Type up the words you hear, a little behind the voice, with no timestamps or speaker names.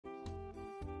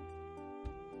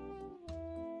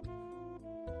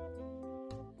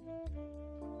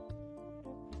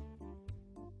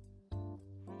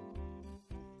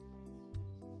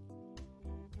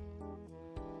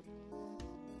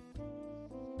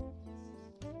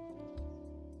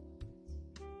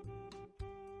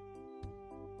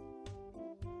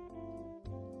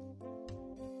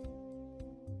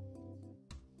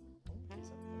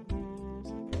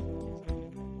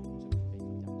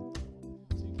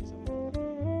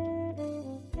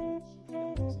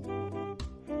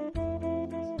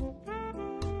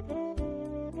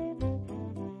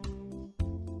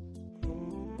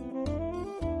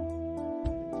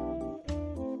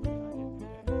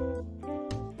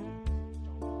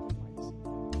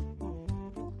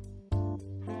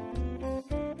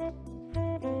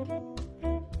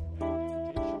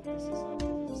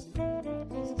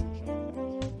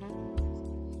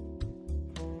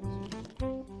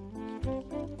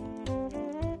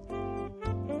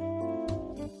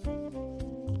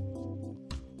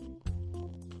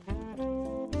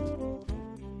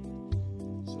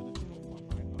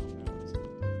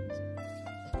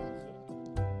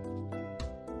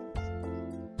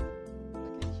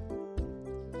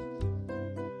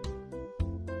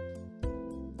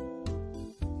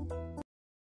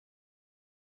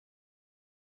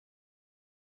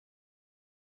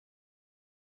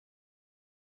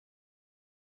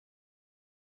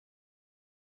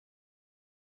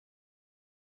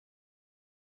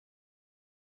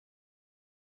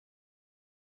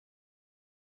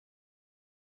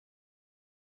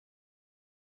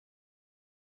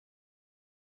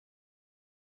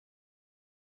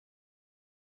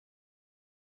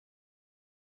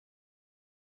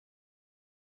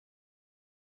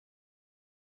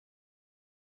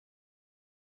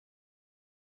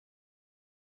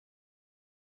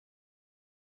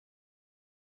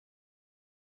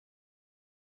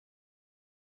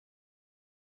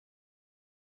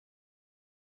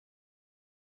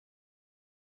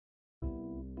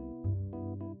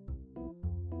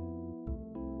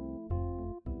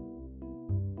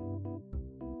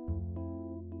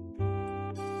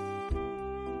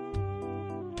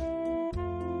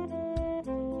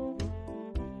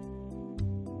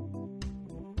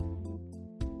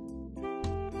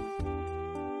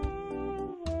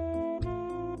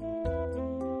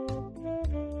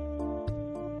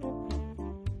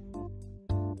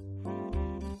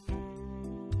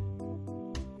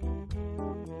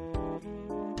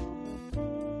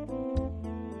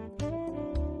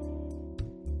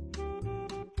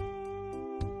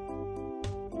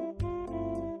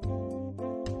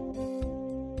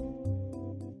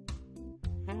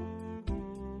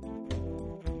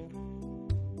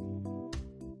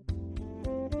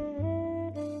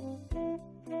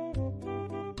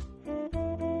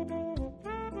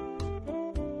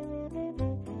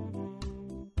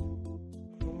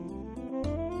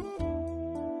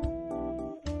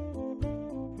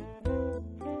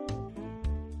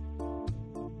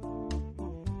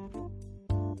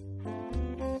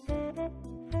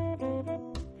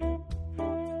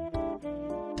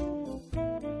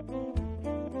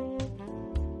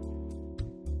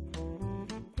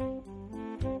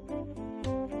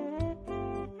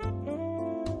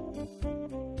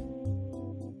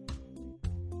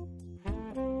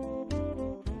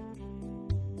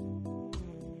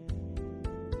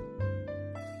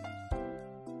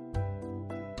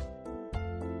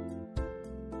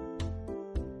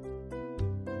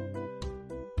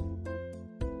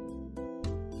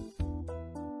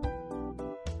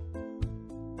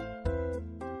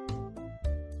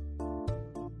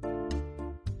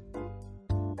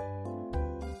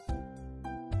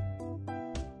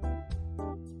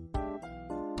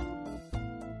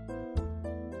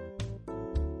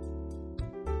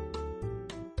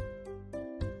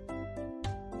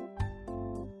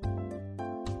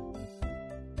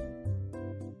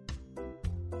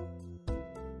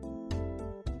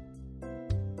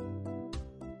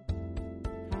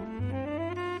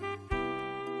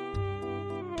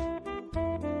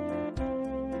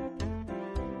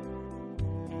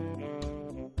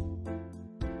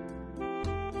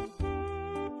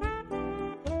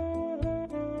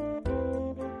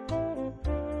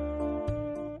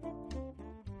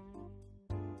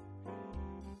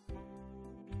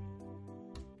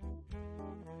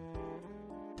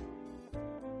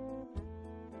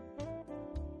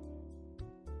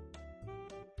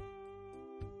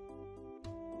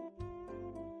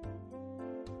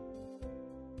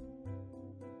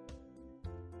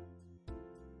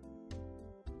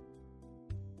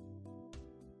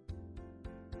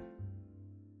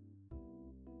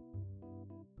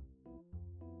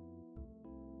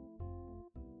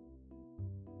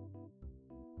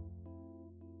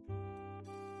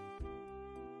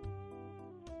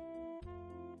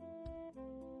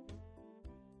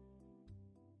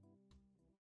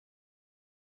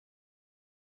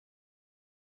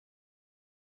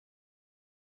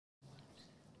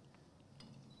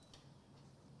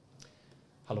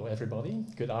Hello, everybody.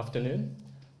 Good afternoon.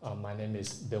 My name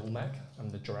is Bill Mack. I'm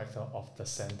the director of the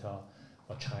Center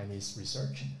for Chinese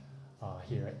Research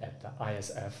here at the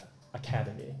ISF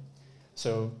Academy.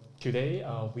 So today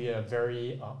we are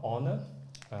very honored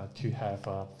to have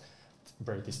a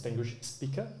very distinguished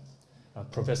speaker,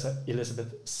 Professor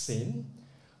Elizabeth Sinn,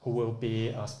 who will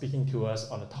be speaking to us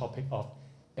on the topic of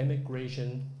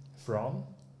emigration from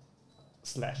 /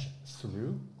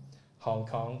 through Hong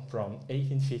Kong from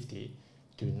 1850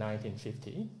 to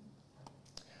 1950.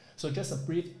 So just a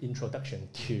brief introduction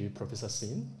to Professor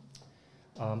Sinn.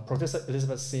 Professor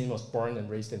Elizabeth Sinn was born and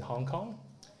raised in Hong Kong.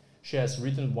 She has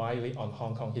written widely on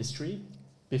Hong Kong history.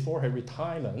 Before her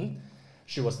retirement,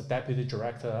 she was the Deputy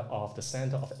Director of the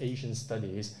Center of Asian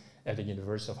Studies at the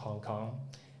University of Hong Kong,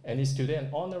 and is today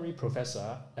an honorary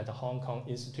professor at the Hong Kong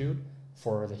Institute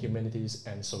for the Humanities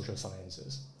and Social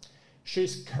Sciences. She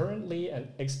is currently an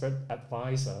expert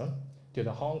advisor to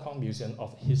the Hong Kong Museum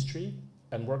of History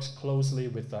and works closely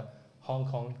with the Hong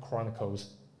Kong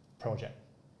Chronicles project.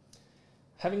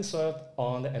 Having served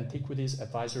on the Antiquities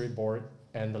Advisory Board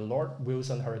and the Lord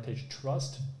Wilson Heritage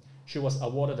Trust, she was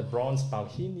awarded the Bronze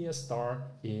Bauhinia Star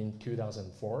in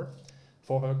 2004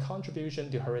 for her contribution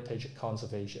to heritage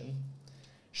conservation.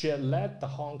 She had led the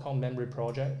Hong Kong Memory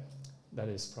Project, that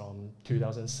is from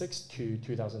 2006 to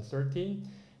 2013,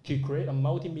 to create a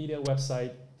multimedia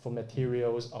website for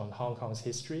materials on Hong Kong's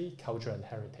history, culture, and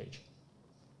heritage.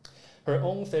 Her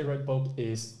own favorite book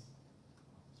is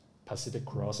Pacific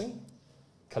Crossing,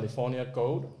 California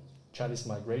Gold, Chinese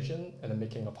Migration, and the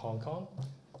Making of Hong Kong.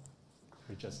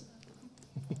 We just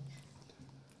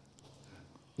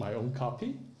my own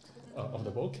copy of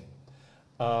the book.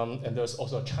 And there's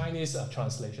also a Chinese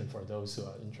translation for those who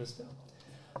are interested.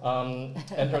 And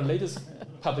her latest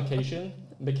publication,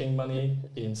 Making Money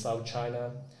in South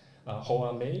China,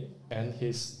 Hoa Mei and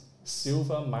His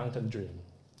Silver Mountain Dream,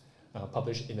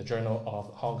 published in the Journal of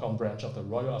Hong Kong branch of the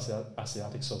Royal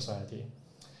Asiatic Society,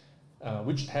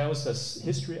 which tells the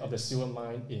history of the silver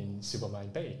mine in Silver Mine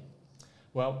Bay.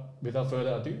 Well, without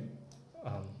further ado,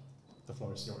 the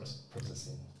floor is yours, Professor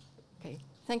Sinn. Okay,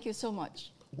 thank you so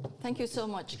much. Thank you so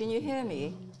much. Can you hear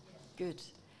me? Good.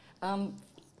 I'm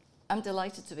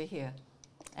delighted to be here.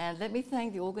 And let me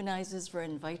thank the organizers for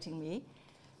inviting me.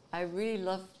 I really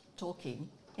love talking.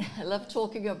 I love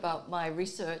talking about my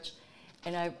research.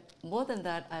 And more than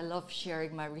that, I love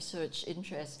sharing my research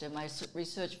interest and my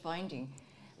research finding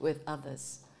with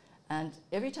others. And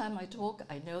every time I talk,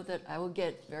 I know that I will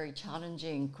get very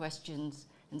challenging questions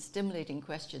and stimulating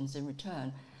questions in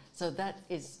return. So that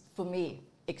is, for me,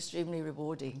 extremely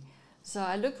rewarding. So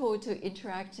I look forward to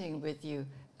interacting with you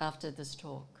after this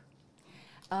talk.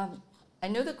 I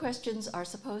know the questions are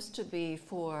supposed to be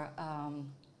for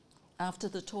after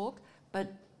the talk,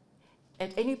 but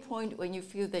at any point when you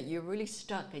feel that you're really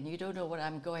stuck and you don't know what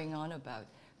I'm going on about,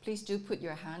 please do put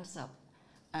your hands up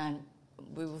and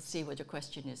we will see what your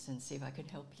question is and see if I can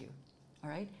help you.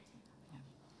 All right?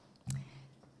 Yeah.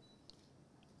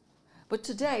 But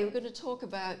today we're going to talk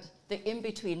about the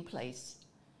in-between place,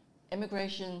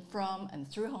 immigration from and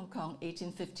through Hong Kong,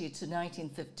 1850 to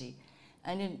 1950.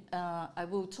 And I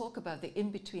will talk about the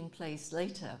in-between place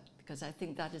later, because I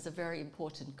think that is a very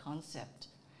important concept.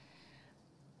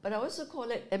 But I also call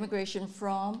it immigration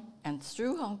from and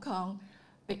through Hong Kong,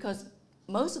 because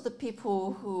most of the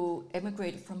people who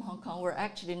emigrated from Hong Kong were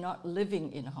actually not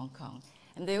living in Hong Kong.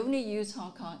 And they only used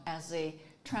Hong Kong as a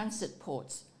transit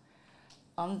port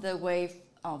on their way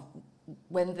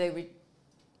when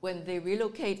they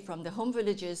relocate from the home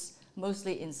villages,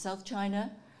 mostly in South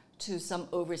China, to some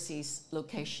overseas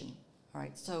location. All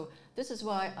right, so this is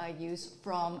why I use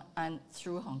from and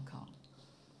through Hong Kong.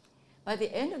 By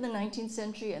the end of the 19th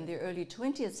century and the early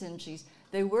 20th centuries,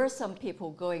 there were some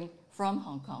people going from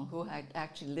Hong Kong who had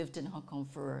actually lived in Hong Kong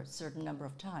for a certain number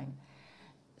of time,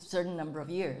 certain number of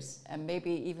years, and maybe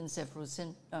even several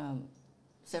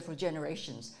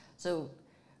generations. So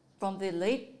from the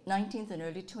late 19th and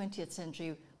early 20th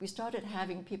century, we started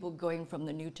having people going from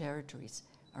the new territories.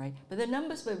 All right, but the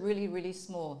numbers were really, really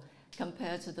small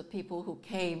compared to the people who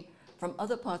came from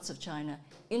other parts of China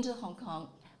into Hong Kong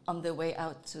on their way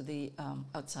out to the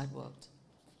outside world.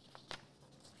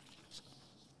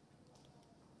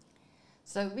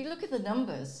 So if we look at the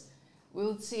numbers,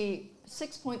 we'll see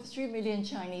 6.3 million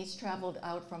Chinese traveled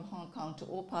out from Hong Kong to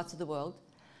all parts of the world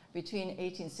between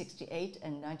 1868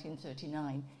 and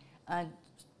 1939. And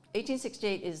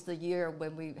 1868 is the year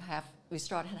when we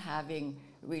started having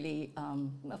really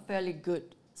a fairly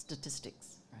good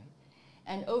statistics, right?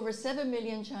 And over 7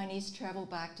 million Chinese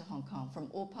traveled back to Hong Kong from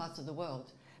all parts of the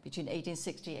world between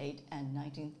 1868 and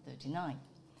 1939.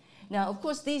 Now, of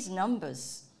course, these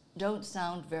numbers don't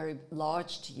sound very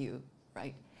large to you,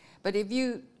 right? But if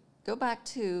you go back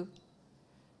to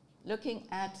looking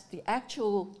at the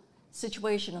actual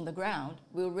situation on the ground,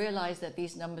 we'll realize that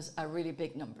these numbers are really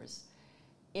big numbers.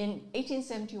 In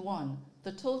 1871,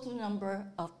 the total number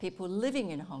of people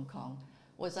living in Hong Kong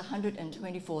was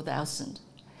 124,000.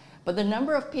 But the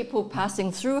number of people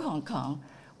passing through Hong Kong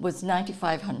was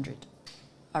 9,500,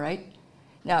 all right?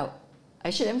 Now, I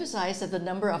should emphasize that the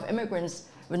number of immigrants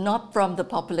were not from the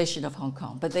population of Hong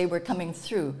Kong, but they were coming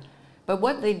through. But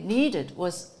what they needed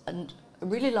was a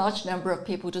really large number of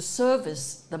people to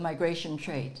service the migration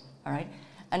trade, all right?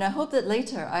 And I hope that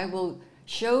later I will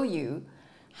show you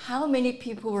how many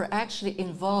people were actually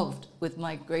involved with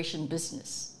migration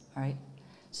business, all right?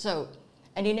 So,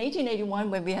 and in 1881,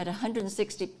 when we had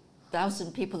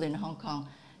 160,000 people in Hong Kong,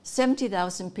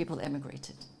 70,000 people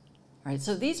emigrated, all right?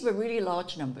 So these were really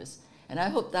large numbers. And I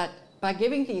hope that by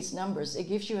giving these numbers, it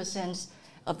gives you a sense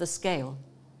of the scale.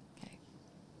 Okay.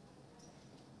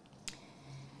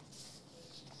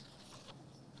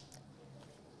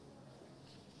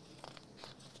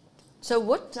 So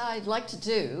what I'd like to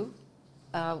do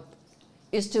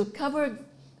is to cover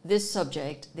this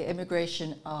subject, the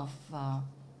immigration of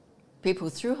people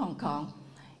through Hong Kong,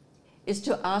 is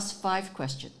to ask 5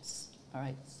 questions, all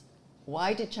right?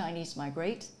 Why did Chinese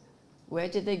migrate? Where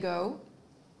did they go?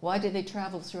 Why did they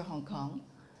travel through Hong Kong?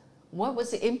 What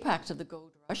was the impact of the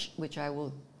gold rush, which I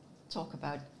will talk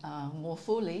about more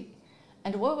fully?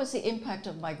 And what was the impact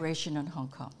of migration in Hong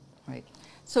Kong, right?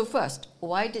 So first,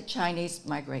 why did Chinese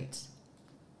migrate?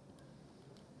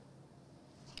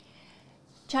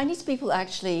 Chinese people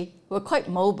actually were quite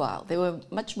mobile. They were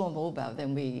much more mobile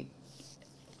than we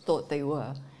thought they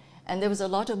were. And there was a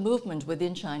lot of movement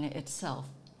within China itself.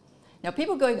 Now,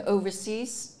 people going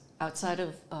overseas outside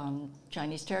of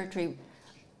Chinese territory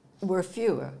were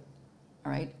fewer,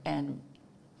 all right?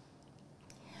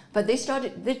 But they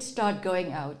did start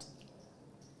going out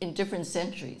in different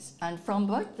centuries. And from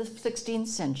about the 16th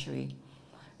century,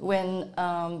 when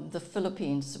the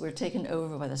Philippines were taken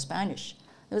over by the Spanish,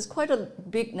 there was quite a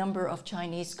big number of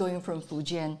Chinese going from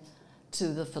Fujian to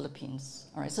the Philippines,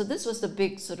 all right? So this was the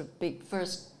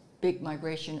first big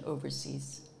migration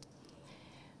overseas.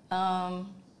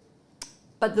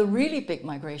 But the really big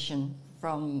migration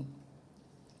from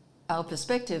our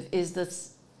perspective is the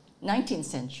 19th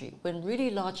century, when really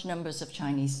large numbers of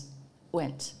Chinese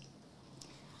went.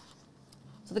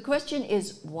 So the question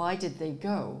is, why did they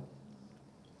go?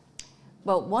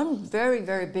 Well, one very,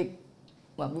 very big,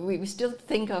 well, we still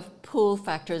think of pull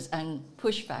factors and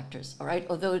push factors, all right?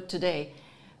 Although today,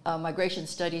 migration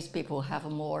studies people have a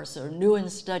more sort of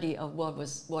nuanced study of what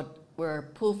were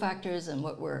pull factors and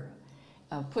what were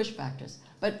push factors.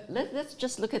 But let's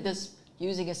just look at this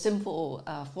using a simple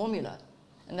formula,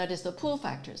 and that is the pull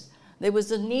factors. There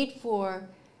was a need for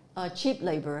cheap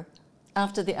labor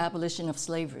after the abolition of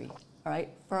slavery, all right?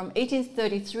 From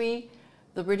 1833,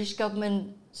 the British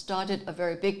government started a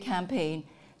very big campaign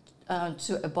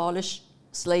to abolish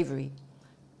slavery.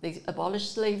 They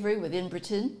abolished slavery within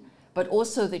Britain, but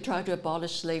also they tried to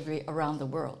abolish slavery around the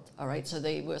world, all right? So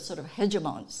they were sort of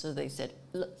hegemons. So they said,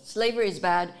 slavery is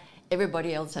bad.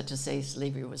 Everybody else had to say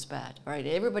slavery was bad, all right?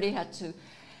 Everybody had to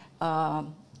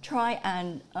try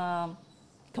and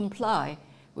comply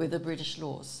with the British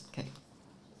laws, okay?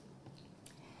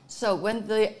 So when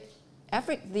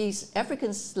these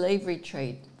African slavery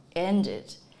trade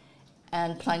ended,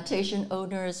 and plantation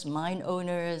owners, mine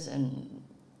owners, and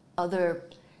other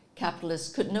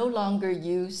capitalists could no longer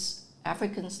use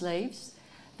African slaves,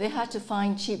 they had to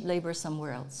find cheap labor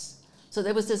somewhere else. So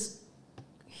there was this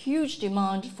huge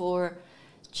demand for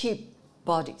cheap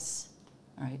bodies,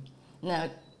 all right? Now,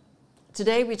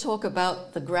 today we talk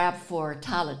about the grab for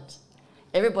talent.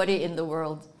 Everybody in the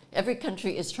world, every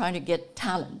country is trying to get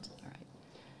talent, all right?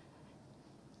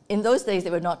 In those days, they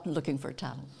were not looking for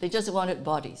talent. They just wanted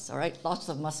bodies, all right? Lots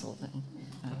of muscle and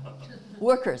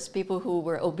workers, people who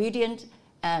were obedient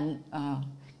and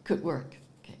could work,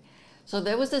 okay? So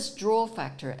there was this draw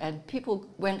factor, and people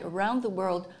went around the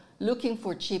world looking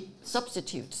for cheap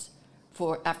substitutes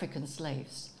for African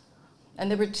slaves. And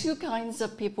there were 2 kinds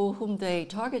of people whom they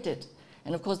targeted.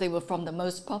 And of course, they were from the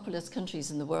most populous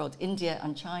countries in the world, India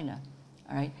and China,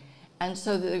 all right? And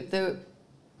so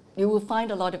you will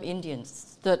find a lot of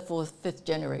Indians, 3rd, 4th, 5th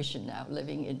generation now,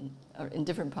 living in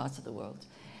different parts of the world.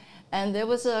 And there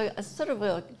was a sort of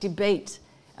a debate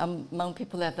among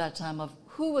people at that time of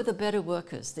who were the better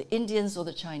workers, the Indians or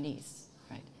the Chinese,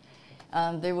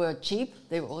 right? They were cheap,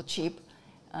 they were all cheap,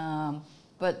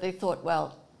 but they thought,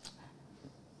 well,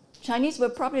 Chinese were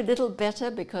probably a little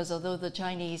better because although the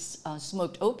Chinese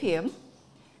smoked opium,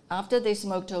 after they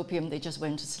smoked opium, they just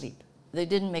went to sleep. They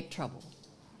didn't make trouble.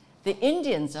 The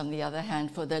Indians, on the other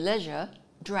hand, for their leisure,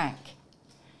 drank.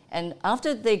 And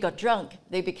after they got drunk,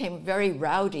 they became very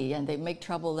rowdy and they make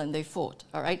trouble and they fought,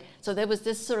 all right? So there was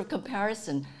this sort of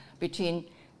comparison between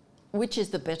which is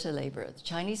the better labor, the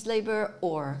Chinese labor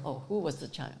or who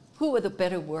were the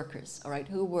better workers, all right?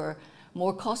 Who were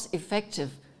more cost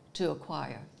effective to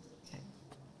acquire, okay?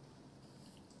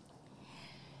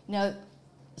 Now,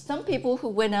 some people who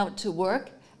went out to work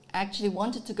actually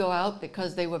wanted to go out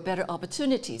because there were better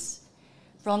opportunities.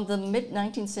 From the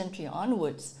mid-19th century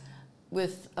onwards,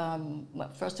 with,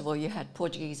 well, first of all, you had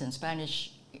Portuguese and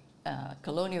Spanish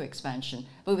colonial expansion,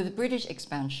 but with the British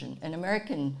expansion and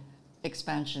American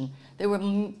expansion, there were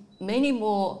many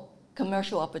more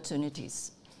commercial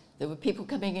opportunities. There were people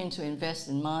coming in to invest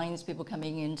in mines, people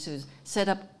coming in to set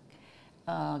up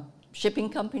shipping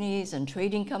companies and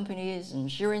trading companies,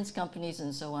 insurance companies,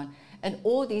 and so on. And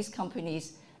all these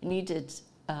companies needed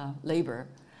labor.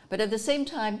 But at the same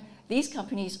time, these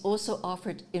companies also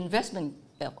offered investment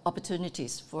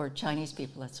opportunities for Chinese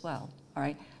people as well, all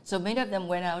right? So many of them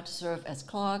went out to serve as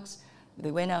clerks,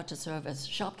 they went out to serve as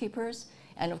shopkeepers,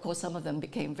 and of course some of them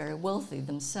became very wealthy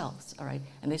themselves, all right?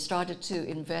 And they started to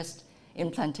invest in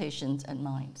plantations and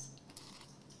mines.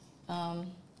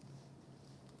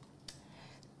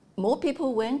 More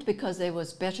people went because there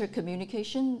was better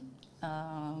communication.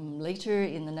 Later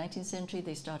in the 19th century,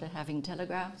 they started having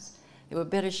telegraphs. There were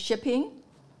better shipping,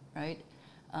 right?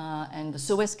 And the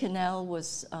Suez Canal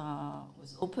was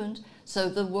opened. So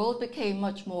the world became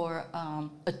much more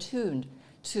attuned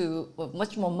to, well,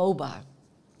 much more mobile.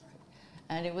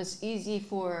 And it was easy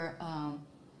for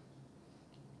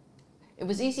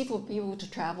people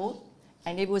to travel,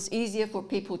 and it was easier for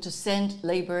people to send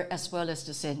labor as well as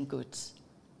to send goods.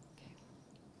 Okay.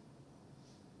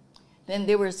 Then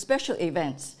there were special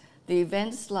events. The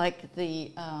events like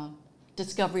the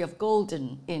discovery of gold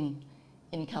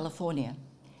in California.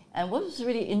 And what was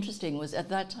really interesting was at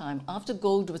that time, after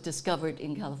gold was discovered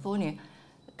in California,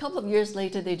 a couple of years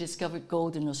later they discovered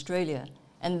gold in Australia,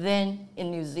 and then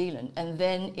in New Zealand, and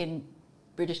then in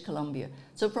British Columbia.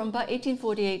 So from about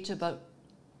 1848 to about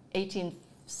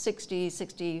 1860,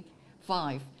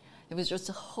 65, there was just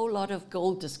a whole lot of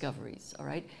gold discoveries, all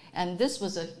right? And this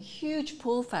was a huge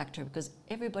pull factor because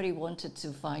everybody wanted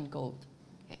to find gold.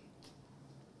 Okay.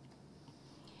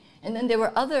 And then there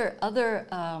were other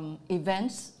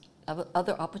events,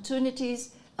 other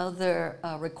opportunities, other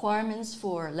requirements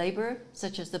for labor,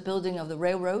 such as the building of the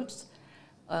railroads.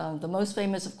 The most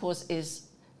famous, of course, is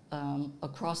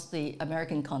across the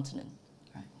American continent.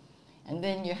 Right? And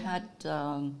then you had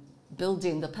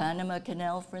building the Panama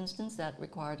Canal, for instance, that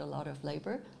required a lot of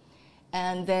labor.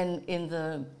 And then in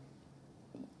the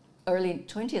early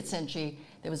 20th century,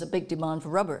 there was a big demand for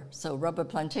rubber. So rubber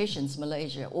plantations,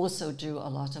 Malaysia, also drew a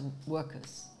lot of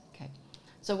workers. Okay.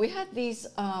 So we had these,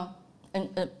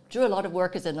 drew a lot of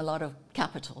workers and a lot of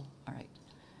capital, all right.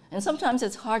 And sometimes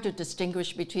it's hard to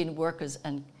distinguish between workers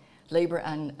and labor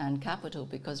and capital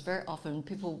because very often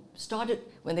people started,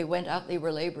 when they went out, they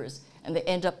were laborers, and they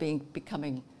end up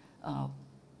becoming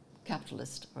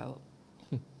capitalist. Well,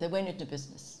 they went into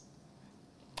business.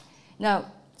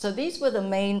 Now, so these were the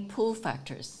main pull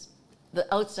factors.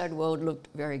 The outside world looked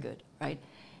very good, right?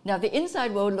 Now, the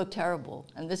inside world looked terrible,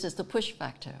 and this is the push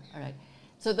factor, all right?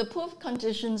 So the pull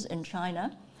conditions in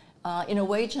China, in a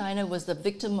way, China was the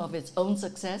victim of its own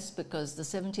success because the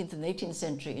 17th and 18th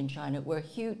century in China were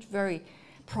huge, very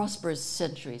prosperous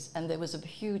centuries, and there was a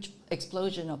huge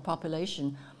explosion of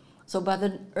population. So by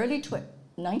the early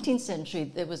 19th century,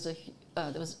 there was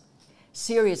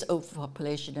serious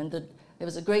overpopulation, and there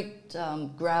was a great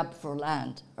grab for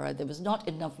land. All right, there was not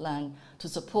enough land to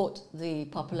support the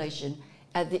population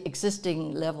at the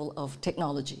existing level of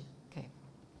technology. Okay,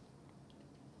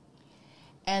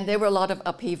 and there were a lot of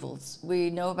upheavals. We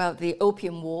know about the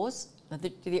Opium Wars.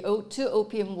 The two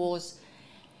Opium Wars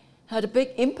had a big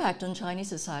impact on Chinese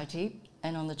society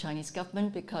and on the Chinese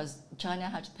government because China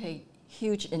had to pay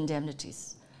huge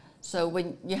indemnities. So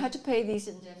when you had to pay these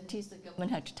indemnities, the government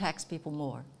had to tax people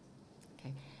more.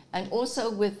 Okay. And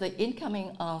also with the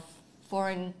incoming of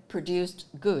foreign produced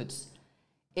goods,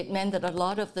 it meant that a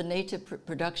lot of the native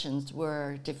productions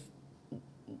were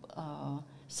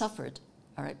suffered,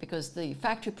 all right, because the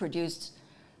factory produced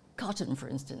cotton, for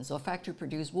instance, or factory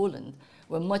produced woolen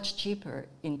were much cheaper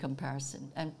in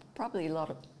comparison and probably a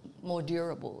lot more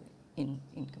durable in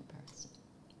comparison.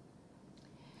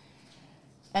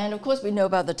 And of course, we know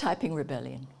about the Taiping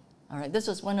Rebellion. All right, this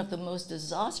was one of the most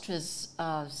disastrous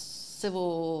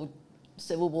civil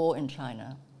war in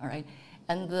China. All right,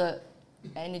 and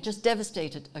it just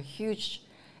devastated a huge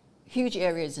huge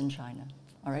areas in China.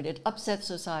 All right, it upset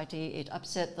society, it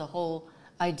upset the whole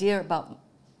idea about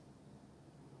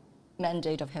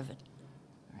mandate of heaven.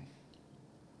 All right.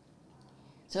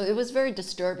 So it was very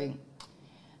disturbing.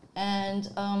 And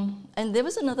there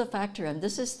was another factor, and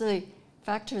this is the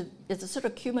factor, it's a sort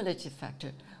of cumulative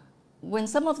factor. When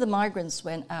some of the migrants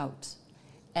went out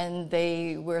and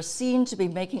they were seen to be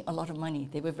making a lot of money,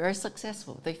 they were very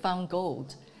successful, they found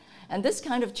gold. And this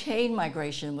kind of chain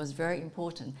migration was very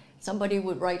important. Somebody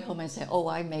would write home and say, oh,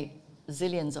 I made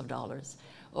zillions of dollars.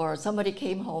 Or somebody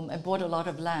came home and bought a lot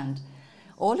of land.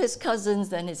 All his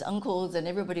cousins and his uncles and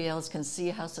everybody else can see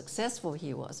how successful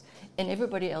he was, and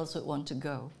everybody else would want to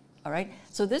go. All right?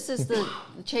 So this is the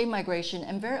chain migration,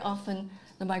 and very often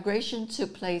the migration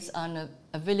took place on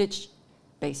a village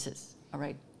basis. All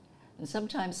right? And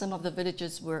sometimes some of the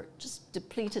villages were just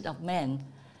depleted of men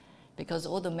because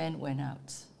all the men went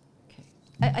out. Okay.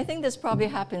 I think this probably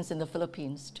happens in the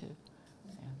Philippines too.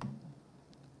 Yeah.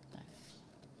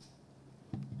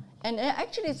 And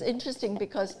actually it's interesting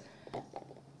because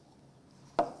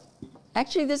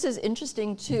this is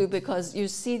interesting too, because you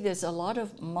see there's a lot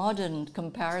of modern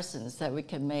comparisons that we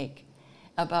can make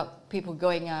about people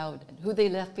going out, and who they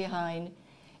left behind,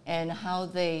 and how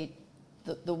the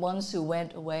ones who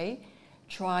went away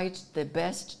tried their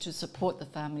best to support the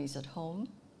families at home,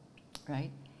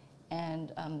 right?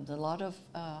 And a lot of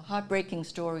heartbreaking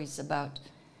stories about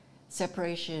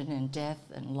separation and death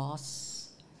and loss.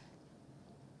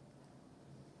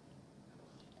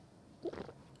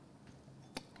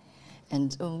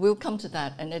 And we'll come to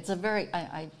that. And it's a very,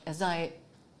 as I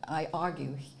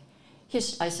argue,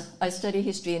 I study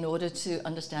history in order to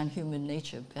understand human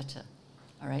nature better,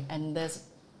 all right? And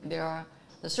there are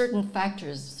certain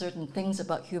factors, certain things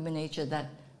about human nature that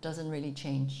doesn't really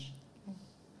change.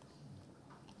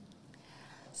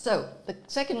 So the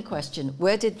second question,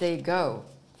 where did they go?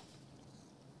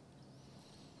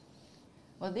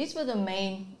 Well, these were the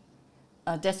main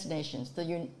destinations.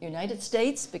 The United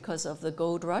States, because of the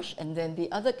gold rush, and then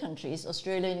the other countries,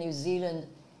 Australia, New Zealand,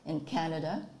 and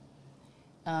Canada.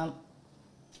 Okay.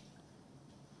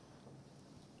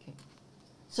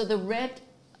 So the red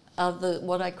are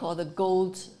what I call the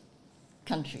gold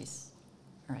countries,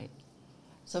 all right?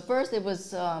 So first it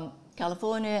was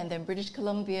California, and then British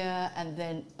Columbia, and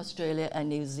then Australia and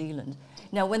New Zealand.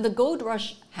 Now, when the gold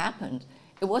rush happened,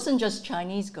 it wasn't just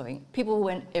Chinese going. People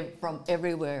went from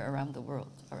everywhere around the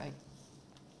world, all right?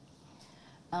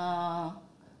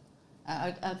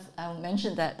 I'll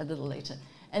mention that a little later.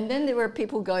 And then there were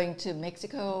people going to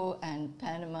Mexico and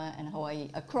Panama and Hawaii,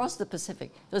 across the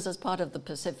Pacific. This is part of the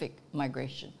Pacific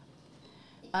migration.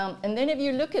 And then if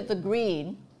you look at the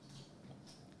green,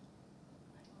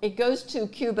 it goes to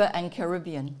Cuba and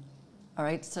Caribbean, all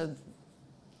right? So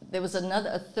there was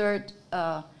a third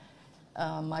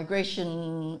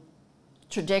migration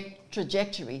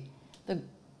trajectory.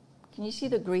 Can you see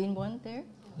the green one there?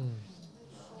 Mm.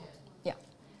 Yeah.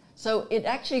 So it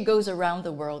actually goes around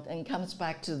the world and comes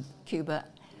back to Cuba,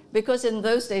 because in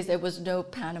those days there was no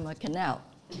Panama Canal.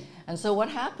 And so what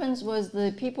happens was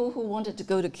the people who wanted to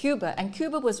go to Cuba, and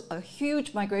Cuba was a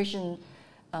huge migration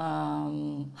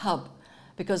hub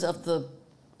because of the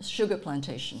sugar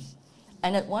plantation.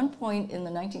 And at one point in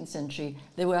the 19th century,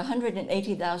 there were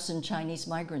 180,000 Chinese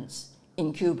migrants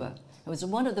in Cuba. It was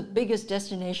one of the biggest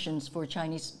destinations for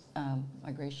Chinese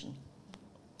migration.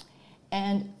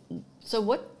 And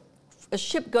so a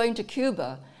ship going to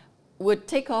Cuba would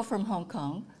take off from Hong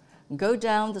Kong, go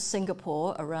down to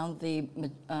Singapore around the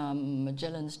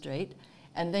Magellan Strait,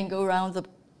 and then go around the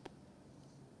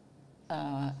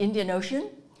Indian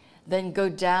Ocean, then go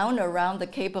down around the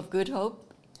Cape of Good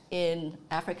Hope in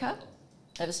Africa.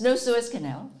 There was no Suez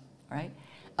Canal, right?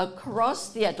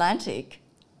 Across the Atlantic,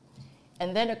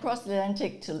 and then across the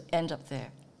Atlantic to end up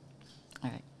there. All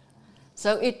right.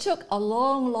 So it took a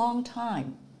long, long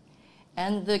time.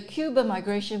 And the Cuba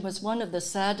migration was one of the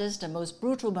saddest and most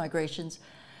brutal migrations,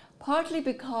 partly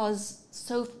because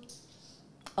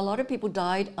a lot of people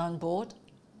died on board.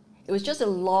 It was just a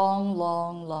long,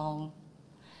 long, long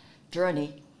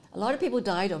journey. A lot of people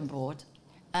died on board,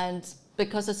 and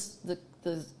because the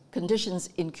conditions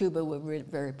in Cuba were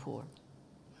very poor.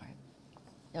 Right.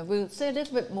 Now we'll say a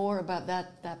little bit more about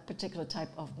that particular type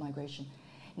of migration.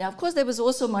 Now, of course, there was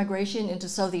also migration into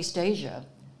Southeast Asia.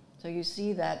 So you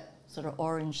see that sort of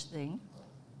orange thing.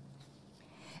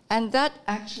 And that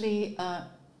actually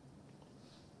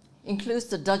includes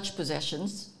the Dutch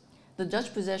possessions. The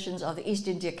Dutch possessions are the East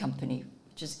India Company,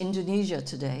 which is Indonesia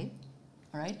today,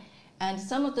 all right? And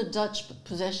some of the Dutch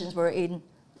possessions were in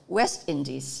West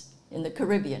Indies, in the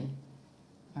Caribbean,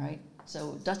 all right?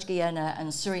 So Dutch Guyana and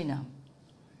Suriname.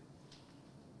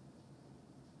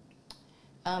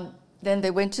 Then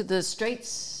they went to the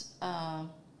Straits, the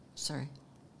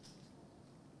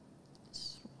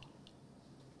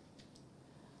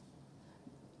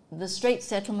Strait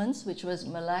settlements, which was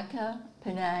Malacca,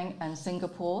 Penang, and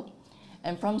Singapore.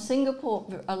 And from Singapore,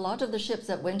 a lot of the ships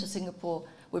that went to Singapore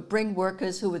would bring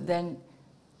workers who would then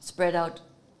spread out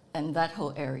in that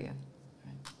whole area.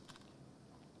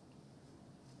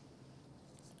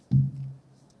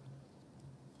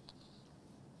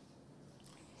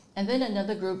 And then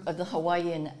another group of the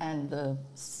Hawaiian and the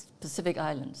Pacific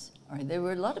Islands. All right, there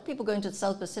were a lot of people going to the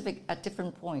South Pacific at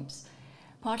different points,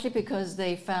 partly because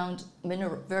they found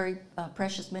very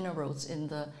precious minerals in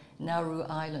the Nauru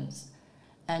Islands.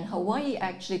 And Hawaii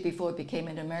actually, before it became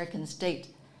an American state,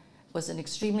 was an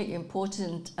extremely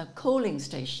important coaling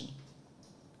station,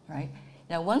 right?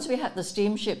 Now, once we had the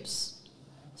steamships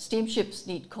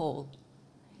need coal.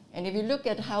 And if you look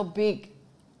at how big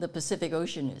the Pacific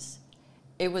Ocean is,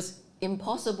 it was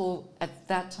impossible at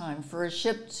that time for a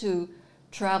ship to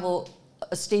travel,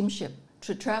 a steamship,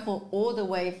 to travel all the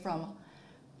way from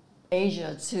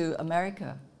Asia to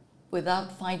America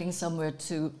without finding somewhere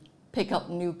to pick up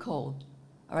new coal.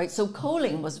 All right, so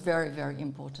coaling was very, very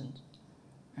important.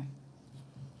 Right?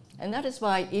 And that is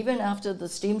why even after the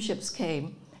steamships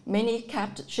came, many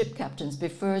ship captains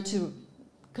preferred to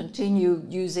continue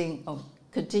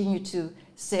to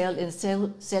sail in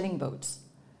sailing boats,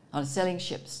 on sailing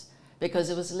ships, because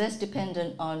it was less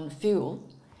dependent on fuel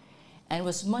and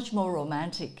was much more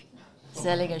romantic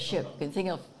sailing a ship. You can think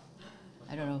of,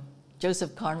 I don't know,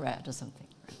 Joseph Conrad or something.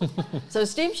 So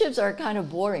steamships are kind of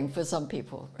boring for some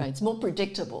people, right? It's more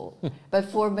predictable.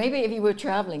 But for maybe if you were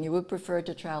traveling, you would prefer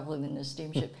to travel in a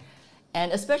steamship.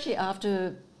 And especially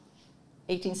after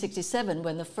 1867,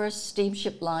 when the first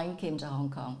steamship line came to Hong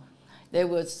Kong, there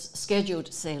was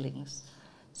scheduled sailings.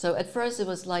 So at first it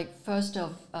was like first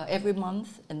of every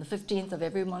month, and the 15th of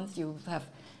every month you have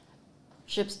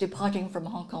ships departing from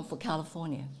Hong Kong for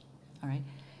California, all right?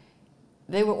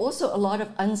 There were also a lot of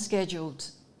unscheduled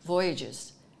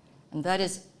voyages, and that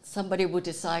is somebody would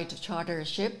decide to charter a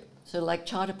ship, so like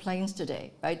charter planes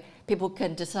today, right? People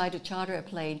can decide to charter a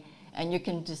plane, and you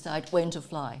can decide when to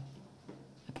fly,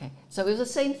 okay? So it was the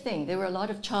same thing. There were a lot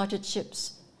of chartered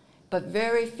ships, but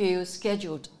very few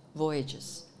scheduled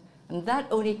voyages. And that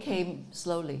only came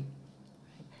slowly.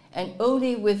 Right? And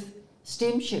only with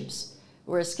steamships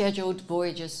were scheduled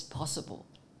voyages possible.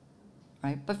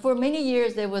 Right? But for many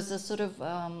years, there was a sort of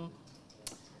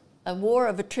a war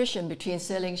of attrition between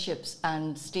sailing ships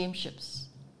and steamships.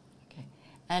 Okay?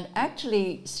 And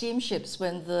actually, steamships,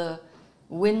 when the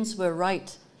winds were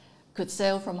right, could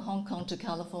sail from Hong Kong to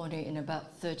California in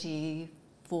about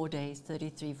 34 days,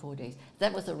 4 days.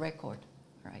 That was a record,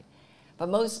 right? But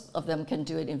most of them can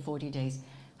do it in 40 days.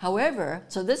 However,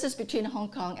 so this is between Hong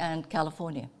Kong and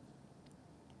California.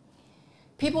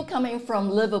 People coming from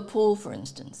Liverpool, for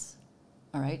instance,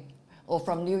 all right, or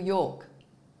from New York,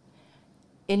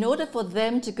 in order for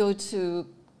them to go to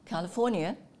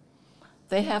California,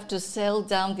 they have to sail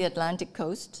down the Atlantic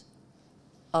coast,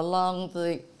 along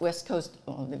the west coast,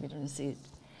 oh, let me see it,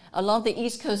 along the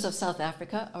east coast of South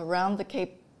Africa, around the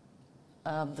Cape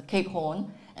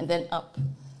Horn, and then up.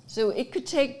 So it could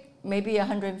take maybe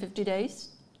 150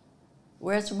 days,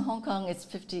 whereas from Hong Kong it's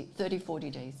 30, 40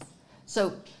 days.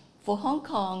 So for Hong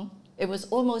Kong, it was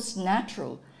almost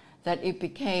natural that it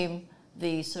became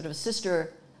the sort of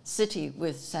sister city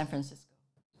with San Francisco.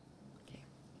 Okay.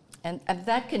 And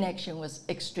that connection was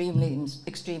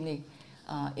extremely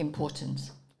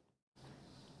important.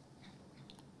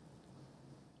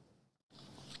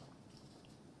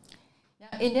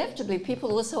 Inevitably,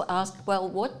 people also ask, well,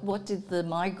 what did the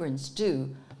migrants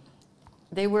do?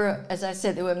 They were, as I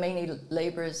said, they were mainly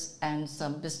laborers and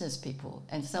some business people,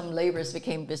 and some laborers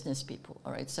became business people,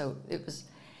 all right? So it was,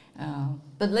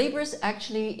 but laborers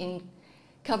actually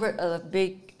covered a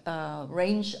big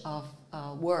range of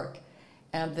work.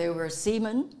 And there were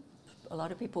seamen. A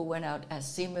lot of people went out as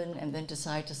seamen and then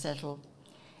decided to settle.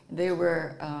 There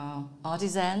were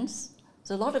artisans.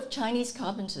 So a lot of Chinese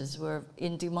carpenters were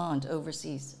in demand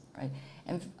overseas, right?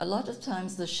 And a lot of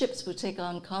times the ships would take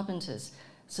on carpenters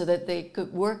so that they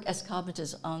could work as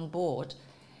carpenters on board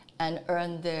and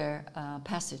earn their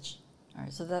passage. All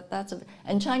right, so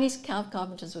and Chinese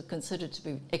carpenters were considered to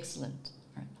be excellent.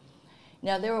 Right?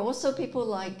 Now there were also people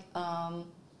like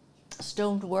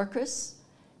stone workers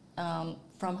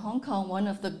from Hong Kong. One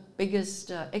of the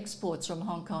biggest exports from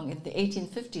Hong Kong in the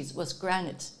 1850s was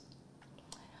granite.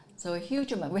 So a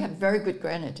huge amount. We have very good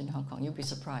granite in Hong Kong. You'll be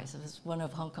surprised. It was one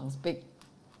of Hong Kong's big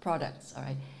products. All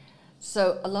right.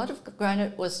 So a lot of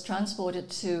granite was transported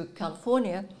to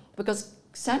California because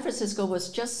San Francisco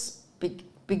was just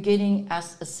beginning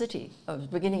as a city, or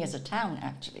beginning as a town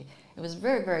actually. It was a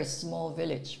very, very small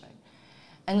village, right?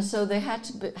 And so they had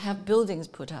to have buildings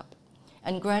put up.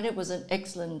 And granite was an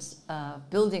excellent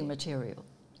building material.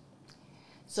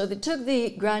 So they took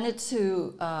the granite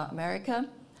to America.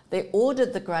 They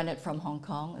ordered the granite from Hong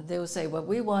Kong. And they would say, well,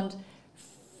 we want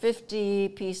 50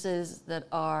 pieces that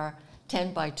are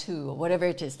 10 by 2, or whatever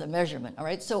it is, the measurement, all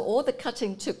right? So all the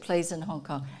cutting took place in Hong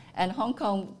Kong. And Hong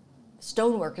Kong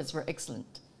stoneworkers were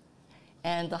excellent.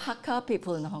 And the Hakka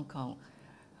people in Hong Kong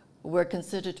were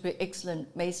considered to be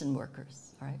excellent mason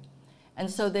workers, all right? And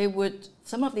so they would,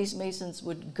 some of these masons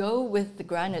would go with the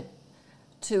granite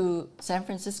to San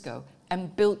Francisco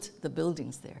and built the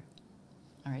buildings there,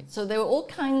 all right? So there were all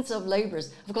kinds of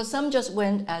laborers. Of course, some just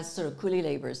went as sort of coolie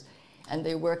laborers, and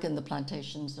they work in the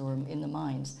plantations or in the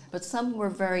mines. But some were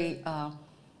very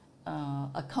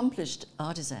accomplished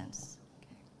artisans.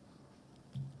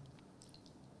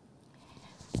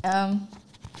 Okay.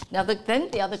 Now, then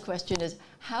the other question is,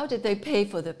 how did they pay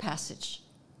for the passage?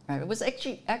 Right? It was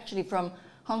actually from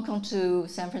Hong Kong to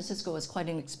San Francisco was quite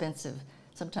inexpensive,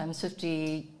 sometimes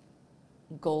 50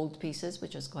 gold pieces,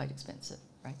 which was quite expensive,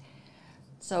 right?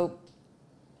 So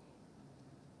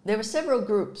there were several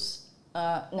groups.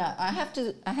 Now, I have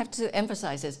to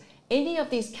emphasize this. Any of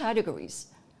these categories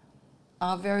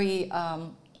are very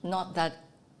not that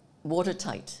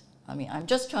watertight. I mean, I'm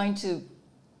just trying to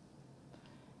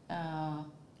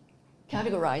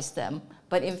categorize them,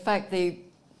 but in fact, the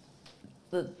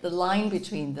line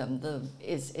between them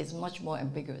is much more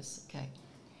ambiguous. Okay,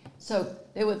 so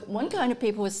there was one kind of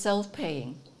people was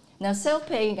self-paying. Now,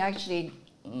 self-paying actually,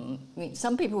 I mean,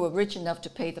 some people were rich enough to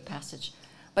pay the passage,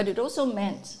 but it also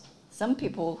meant some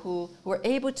people who were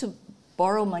able to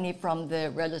borrow money from their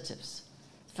relatives,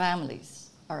 families.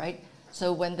 All right.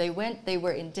 So when they went, they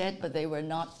were in debt, but they were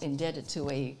not indebted to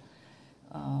a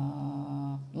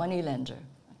money lender.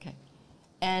 Okay,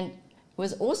 and it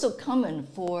was also common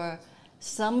for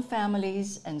some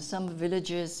families and some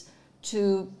villages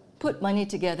to put money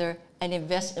together and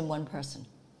invest in one person.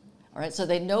 All right, so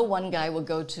they know one guy will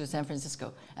go to San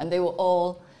Francisco, and they will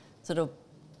all sort of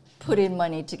put in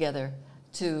money together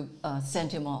to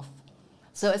send him off.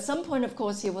 So at some point, of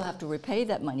course, he will have to repay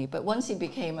that money, but once he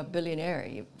became a billionaire,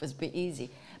 it was a bit easy.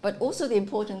 But also the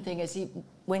important thing is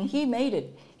when he made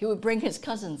it, he would bring his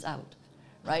cousins out,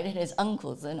 right, and his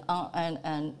uncles and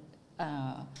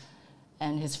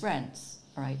his friends,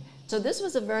 right? So this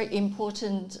was a very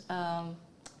important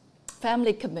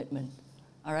family commitment,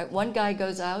 all right? One guy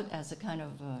goes out as a kind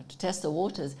of, to test the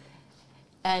waters,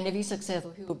 and if he's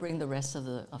successful, he will bring the rest of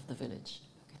the village.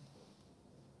 Okay.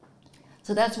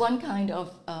 So that's one kind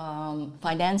of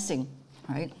financing,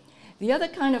 right? The other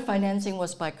kind of financing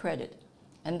was by credit,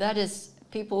 and that is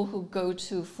people who go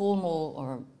to formal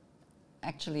or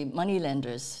actually money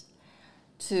lenders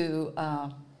to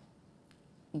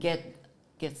get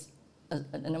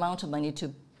an amount of money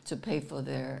to pay for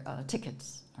their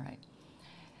tickets, all right?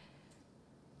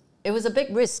 It was a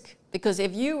big risk, because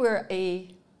if you were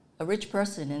a rich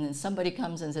person and then somebody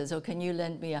comes and says, oh, can you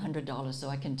lend me $100 so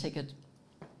I can take a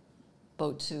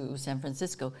boat to San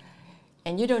Francisco,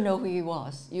 and you don't know who he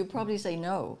was, you probably say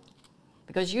no,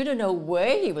 because you don't know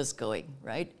where he was going,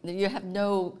 right? You have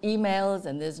no emails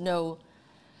and there's no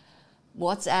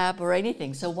WhatsApp or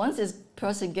anything. So once this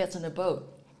person gets on a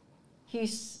boat,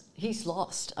 he's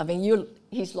lost. I mean,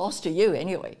 he's lost to you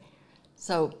anyway.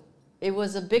 So it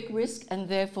was a big risk, and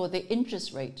therefore the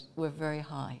interest rates were very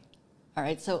high. All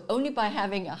right, so only by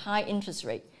having a high interest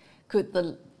rate could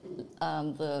the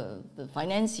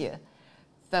financier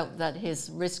felt that his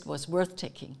risk was worth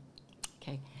taking.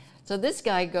 Okay, so this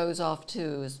guy goes off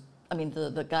to, I mean,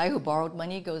 the guy who borrowed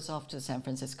money goes off to San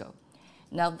Francisco.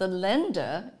 Now the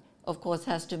lender, of course,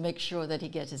 has to make sure that he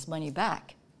gets his money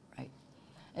back, right?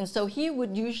 And so he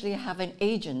would usually have an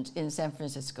agent in San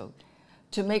Francisco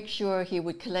to make sure he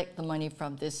would collect the money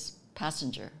from this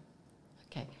passenger.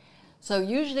 Okay, so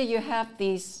usually you have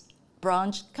these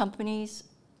branch companies,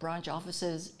 branch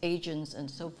offices, agents, and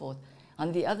so forth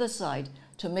on the other side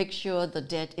to make sure the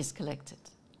debt is collected,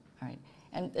 all right?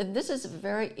 And this is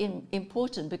very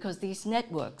important, because these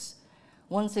networks,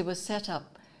 once they were set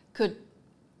up, could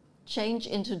change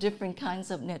into different kinds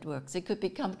of networks. It could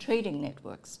become trading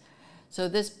networks. So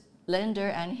this lender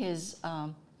and his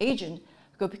agent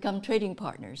could become trading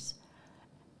partners.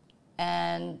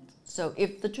 And so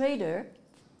if the trader,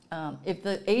 if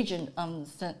the agent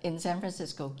in San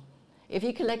Francisco, if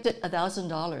he collected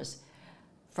 $1,000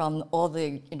 from all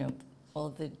the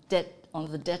debt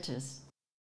on the debtors,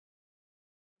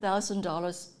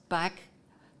 $1,000 back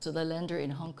to the lender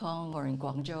in Hong Kong or in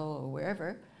Guangzhou or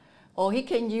wherever or he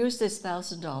can use this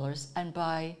 $1,000 and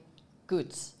buy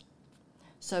goods.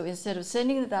 So instead of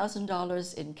sending the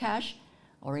 $1,000 in cash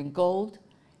or in gold,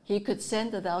 he could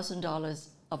send the $1,000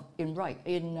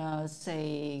 in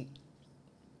say,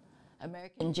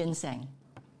 American ginseng,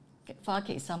 Fa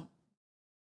Kei Sam.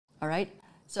 All right.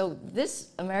 So this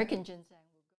American ginseng will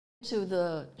go to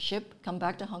the ship, come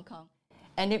back to Hong Kong,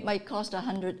 and it might cost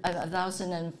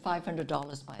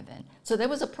 $1,500 by then. So there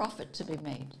was a profit to be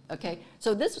made. Okay.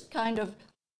 So this kind of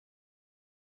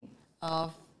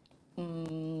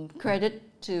credit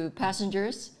to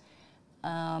passengers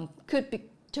could be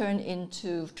turned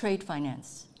into trade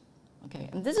finance. Okay.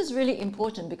 And this is really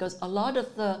important because a lot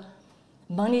of the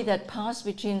money that passed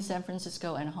between San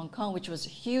Francisco and Hong Kong, which was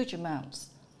huge amounts,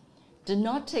 did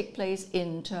not take place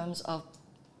in terms of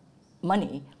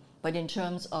money, but in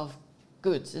terms of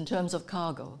goods, in terms of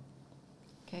cargo.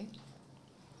 Okay?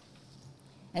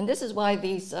 And this is why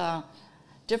these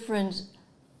different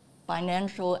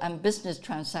financial and business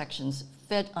transactions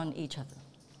fed on each other.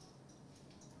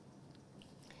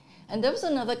 And there was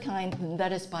another kind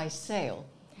that is by sale.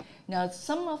 Now,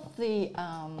 some of the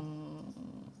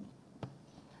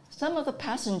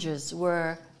passengers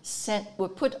were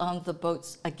put on the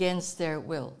boats against their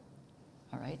will.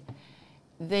 All right,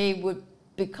 they would,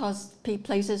 because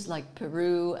places like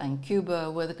Peru and Cuba,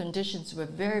 where the conditions were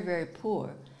very, very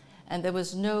poor, and there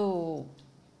was no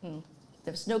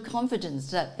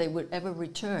confidence that they would ever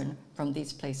return from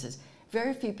these places.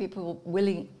 Very few people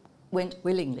went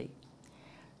willingly.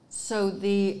 So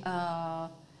the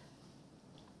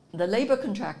labor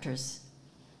contractors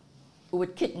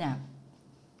would kidnap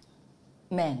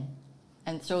men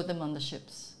and throw them on the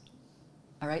ships.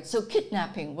 All right. So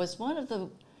kidnapping was one of the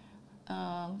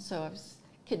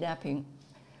kidnapping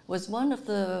was one of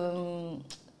the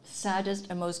saddest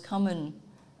and most common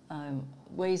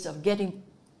ways of getting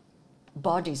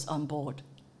bodies on board.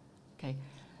 Okay.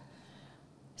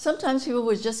 Sometimes people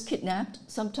were just kidnapped.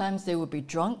 Sometimes they would be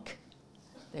drunk.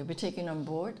 They would be taken on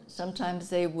board. Sometimes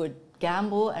they would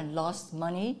gamble and lost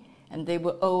money, and they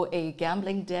would owe a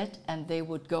gambling debt, and they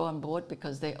would go on board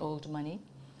because they owed money.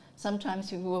 Sometimes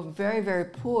people who were very, very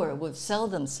poor would sell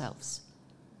themselves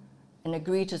and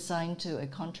agree to sign to a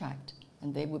contract,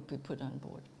 and they would be put on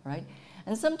board, right?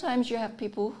 And sometimes you have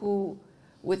people who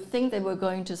would think they were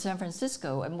going to San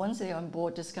Francisco, and once they're on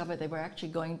board, discover they were actually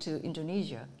going to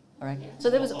Indonesia, all right? So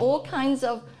there was all kinds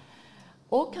of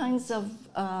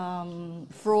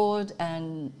fraud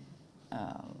and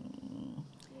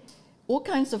all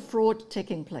kinds of fraud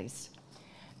taking place.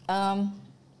 And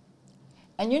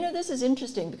you know, this is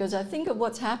interesting because I think of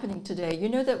what's happening today. You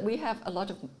know that we have a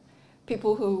lot of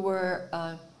people who were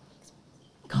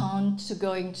conned to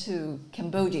going to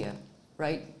Cambodia,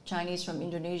 right? Chinese from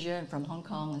Indonesia and from Hong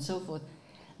Kong and so forth.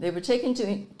 They were taken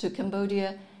to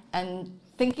Cambodia and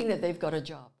thinking that they've got a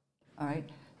job, all right?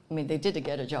 I mean, they did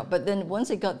get a job, but then once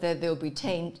they got there, they'll be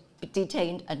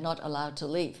detained and not allowed to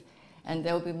leave. And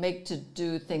they'll be made to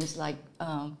do things like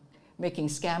making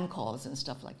scam calls and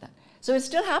stuff like that. So it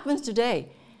still happens today,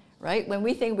 right? When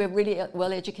we think we're really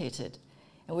well educated,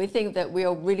 and we think that we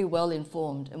are really well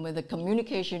informed, and when the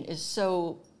communication is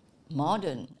so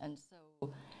modern and so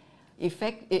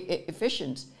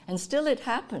efficient, and still it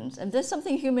happens. And there's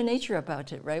something human nature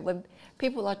about it, right? When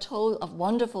people are told of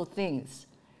wonderful things,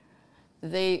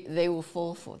 they will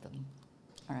fall for them,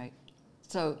 all right?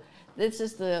 So this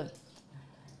is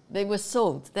they were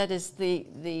sold. That is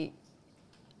the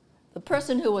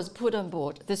person who was put on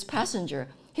board, this passenger,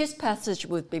 his passage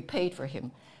would be paid for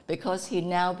him because he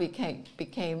now became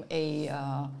a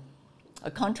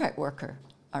contract worker,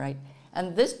 all right?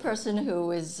 And this person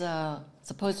who is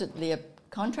supposedly a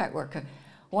contract worker,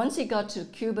 once he got to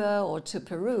Cuba or to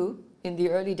Peru, in the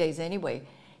early days anyway,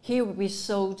 he would be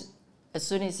sold as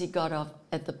soon as he got off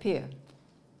at the pier.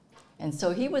 And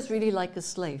so he was really like a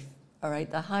slave, all right?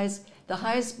 The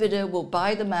highest bidder will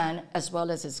buy the man as well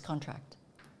as his contract.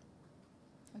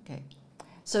 Okay,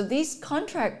 so these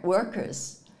contract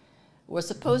workers were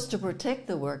supposed to protect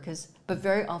the workers, but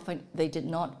very often they did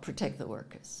not protect the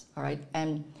workers, all right?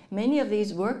 And many of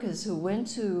these workers who went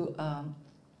to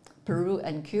Peru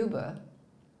and Cuba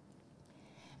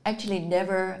actually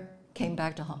never came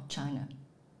back to China,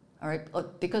 all right?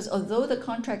 Because although the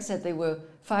contract said they were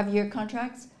 5-year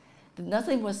contracts,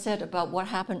 nothing was said about what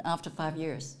happened after 5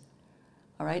 years,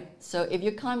 all right? So if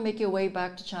you can't make your way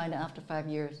back to China after 5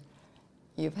 years,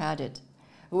 you've had it.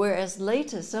 Whereas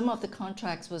later, some of the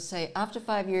contracts will say after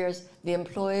 5 years, the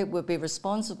employer will be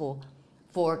responsible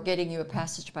for getting you a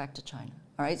passage back to China.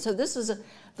 All right. So this is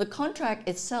the contract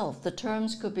itself. The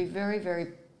terms could be very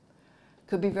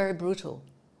brutal,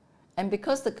 And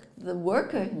because the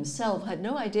worker himself had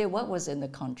no idea what was in the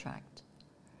contract,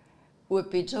 would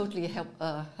be totally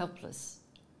helpless.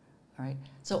 All right?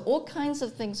 So all kinds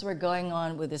of things were going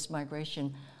on with this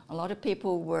migration. A lot of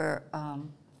people were,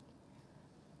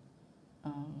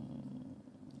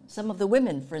 some of the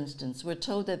women, for instance, were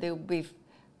told that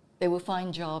they would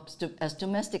find jobs as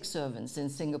domestic servants in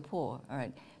Singapore. All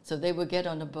right? So they would get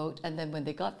on a boat, and then when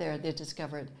they got there, they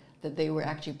discovered that they were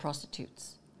actually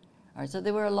prostitutes. All right, so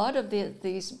there were a lot of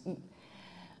these,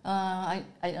 I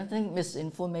don't think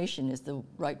misinformation is the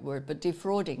right word, but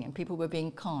defrauding, and people were being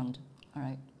conned. All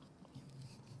right.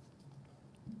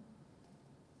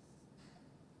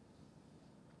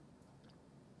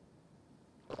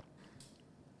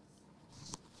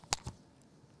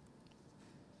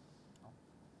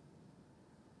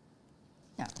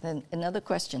 Now, then another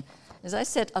question. As I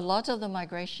said, a lot of the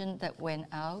migration that went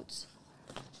out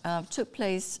took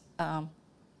place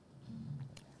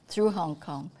through Hong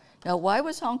Kong. Now, why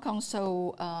was Hong Kong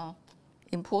so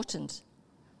important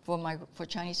for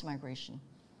Chinese migration?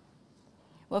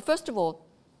 Well, first of all,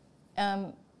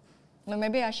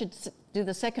 maybe I should do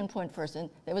the second point first. And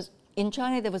in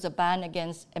China, there was a ban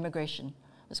against immigration.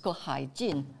 It's called 海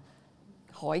禁,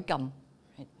 海禁.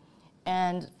 Right?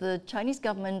 And the Chinese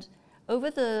government,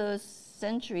 over the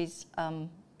centuries,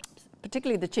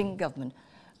 particularly the Qing government,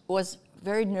 was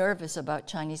very nervous about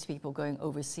Chinese people going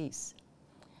overseas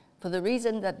for the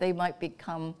reason that they might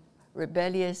become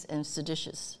rebellious and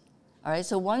seditious. All right,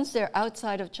 so once they're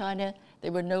outside of China, they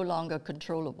were no longer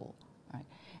controllable. All right?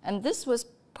 And this was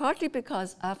partly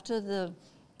because after the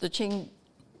Qing,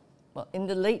 well, in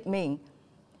the late Ming,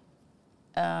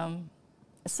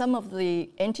 some of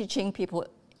the anti-Qing people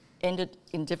ended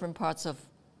in different parts of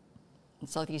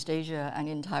Southeast Asia and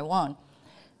in Taiwan.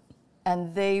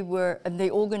 And they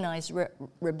organized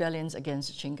rebellions against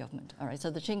the Qing government. All right,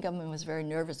 so the Qing government was very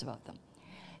nervous about them.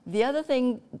 The other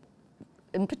thing,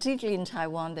 and particularly in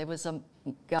Taiwan, there was a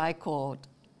guy called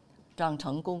Zhang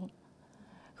Tenggong,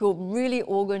 who really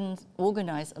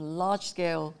organized a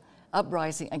large-scale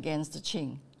uprising against the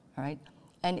Qing. All right,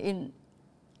 and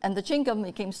the Qing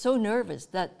government became so nervous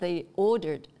that they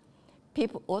ordered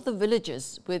people, all the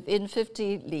villages within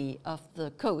 50 li of the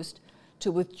coast,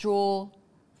 to withdraw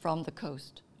from the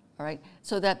coast, all right?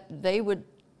 So that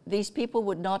these people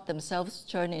would not themselves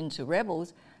turn into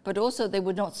rebels, but also they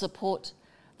would not support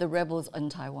the rebels in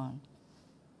Taiwan,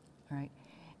 all right?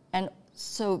 And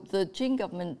so the Qing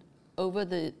government, over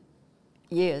the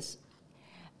years,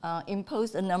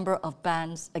 imposed a number of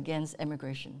bans against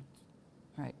immigration,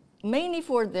 right? Mainly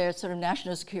for their sort of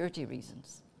national security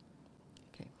reasons,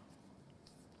 okay?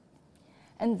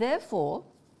 And therefore,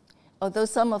 although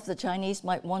some of the Chinese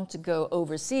might want to go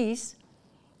overseas,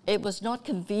 it was not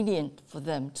convenient for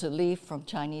them to leave from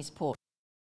Chinese ports.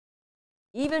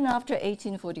 Even after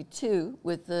 1842,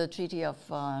 with the Treaty of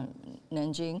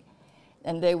Nanjing,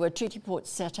 and there were treaty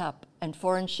ports set up, and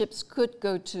foreign ships could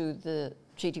go to the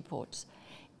treaty ports,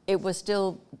 it was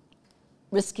still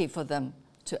risky for them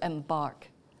to embark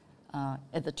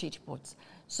at the treaty ports.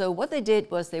 So what they did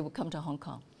was they would come to Hong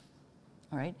Kong,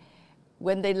 all right?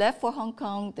 When they left for Hong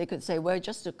Kong, they could say, we're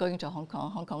just going to Hong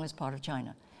Kong. Hong Kong is part of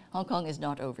China. Hong Kong is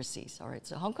not overseas, all right?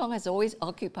 So Hong Kong has always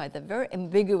occupied the very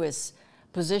ambiguous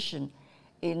position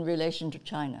in relation to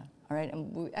China, all right?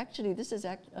 And actually, this is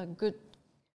a good,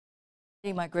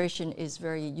 migration is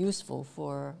very useful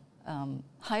for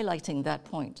highlighting that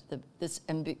point, this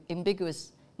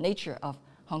ambiguous nature of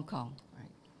Hong Kong,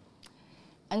 right?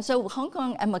 And so Hong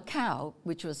Kong and Macau,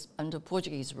 which was under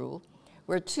Portuguese rule,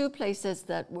 were two places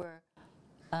that were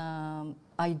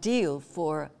ideal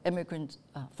for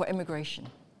immigration.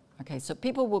 Okay, so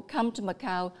people would come to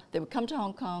Macau, they would come to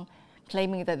Hong Kong,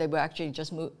 claiming that they were actually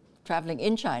just traveling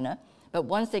in China, but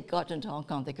once they got into Hong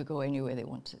Kong, they could go anywhere they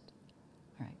wanted.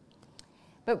 All right.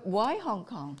 But why Hong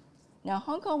Kong? Now,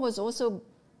 Hong Kong was also,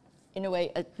 in a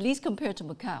way, at least compared to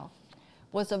Macau,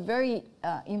 was a very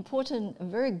important,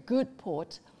 very good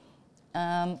port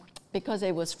because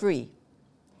it was free.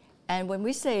 And when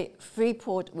we say free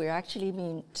port, we actually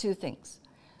mean two things.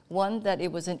 One, that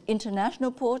it was an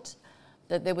international port,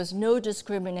 that there was no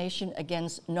discrimination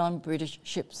against non-British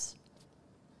ships.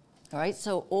 All right,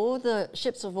 so all the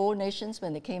ships of all nations,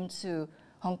 when they came to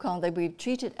Hong Kong, they were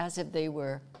treated as if they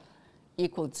were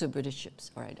equal to British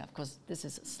ships. All right, of course, this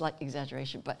is a slight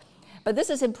exaggeration, but this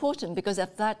is important because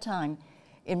at that time,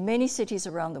 in many cities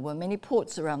around the world, many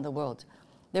ports around the world,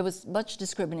 there was much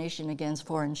discrimination against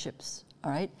foreign ships,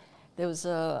 all right? There was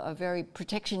a very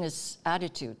protectionist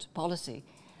attitude, policy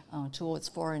towards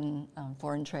foreign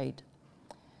trade.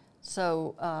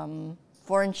 So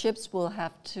foreign ships will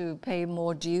have to pay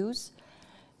more dues.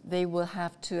 they will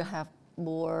have to have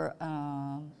more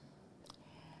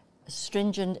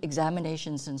stringent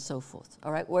examinations and so forth,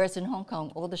 all right? Whereas in Hong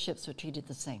Kong, all the ships were treated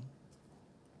the same.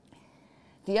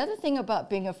 The other thing about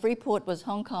being a free port was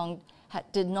Hong Kong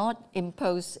did not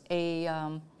impose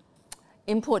a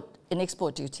import and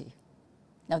export duty.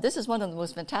 Now, this is one of the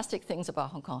most fantastic things about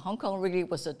Hong Kong. Hong Kong really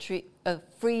was a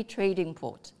free trading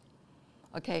port,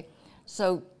 okay?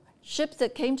 So ships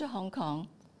that came to Hong Kong,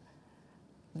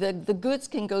 the goods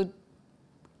can go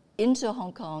into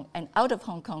Hong Kong and out of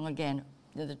Hong Kong again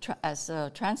as a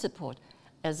transit port,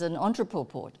 as an entrepot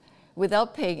port,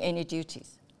 without paying any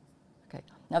duties. Okay.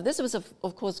 Now, this was,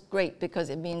 of course, great because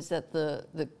it means that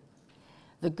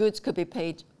the goods could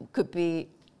be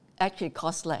actually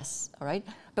cost less, all right?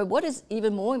 But what is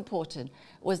even more important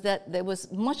was that there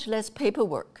was much less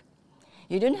paperwork.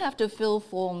 You didn't have to fill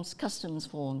forms, customs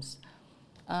forms.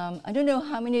 I don't know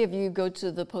how many of you go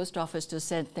to the post office to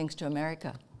send things to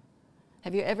America.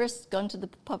 Have you ever gone to the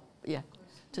pub? Yeah.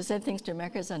 To send things to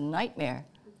America is a nightmare,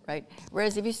 right?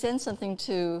 Whereas if you send something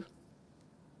to,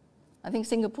 I think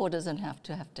Singapore doesn't have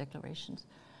to have declarations.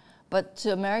 But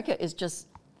to America, it's just,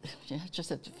 you just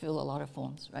have to fill a lot of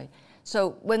forms, right?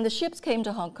 So when the ships came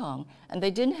to Hong Kong and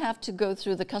they didn't have to go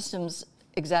through the customs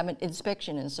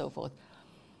inspection and so forth,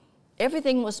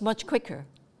 everything was much quicker.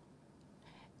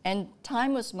 And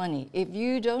time was money. If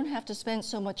you don't have to spend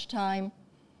so much time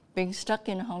being stuck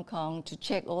in Hong Kong to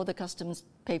check all the customs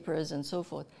papers and so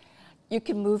forth, you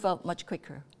can move out much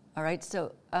quicker, all right?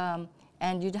 So,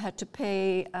 and you'd have to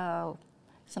pay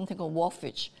something called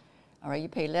wharfage, all right? You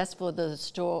pay less for the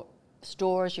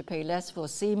stores, you pay less for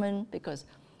seamen, because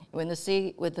when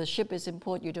the ship is in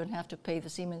port, you don't have to pay the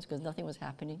seamen because nothing was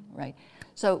happening, right?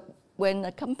 So when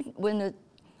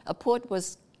a port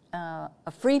was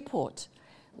a free port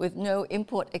with no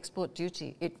import-export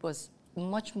duty, it was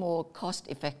much more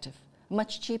cost-effective,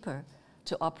 much cheaper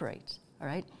to operate, all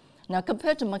right? Now,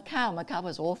 compared to Macau, Macau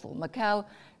was awful. Macau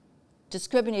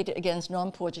discriminated against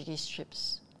non-Portuguese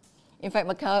ships. In fact,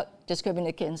 Macau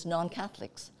discriminated against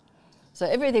non-Catholics. So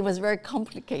everything was very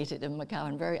complicated in Macau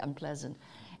and very unpleasant.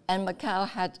 And Macau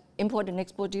had import and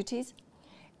export duties,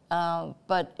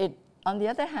 but on the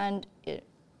other hand, it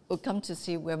would come to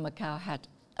see where Macau had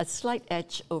a slight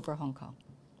edge over Hong Kong.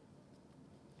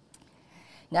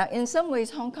 Now, in some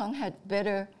ways, Hong Kong had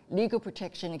better legal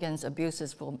protection against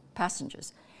abuses for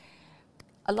passengers.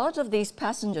 A lot of these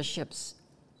passenger ships,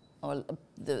 or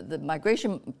the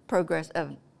migration progress,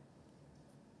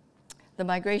 the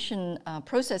migration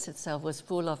process itself was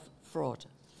full of fraud,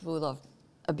 full of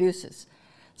abuses.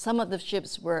 Some of the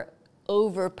ships were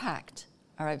overpacked,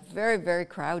 all right, very, very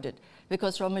crowded,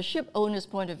 because from a ship owner's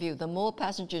point of view, the more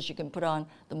passengers you can put on,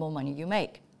 the more money you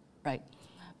make, right?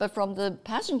 But from the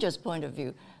passenger's point of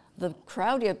view, the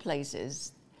crowdier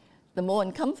places, the more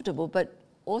uncomfortable, but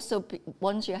also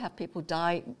once you have people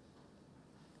die,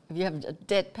 if you have a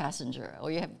dead passenger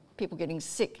or you have people getting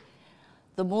sick,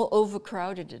 the more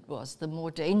overcrowded it was, the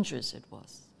more dangerous it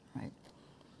was, right?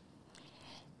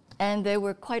 And there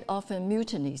were quite often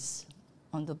mutinies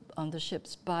on the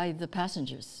ships by the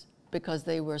passengers because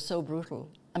they were so brutal.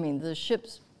 I mean, the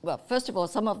ships, well, first of all,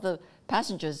 some of the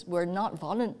passengers were not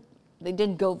they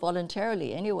didn't go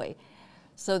voluntarily anyway.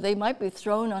 So they might be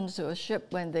thrown onto a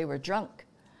ship when they were drunk,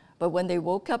 but when they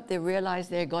woke up, they realized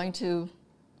they're going to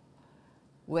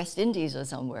West Indies or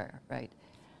somewhere, right?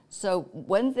 So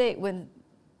when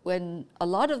a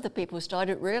lot of the people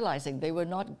started realizing they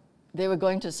were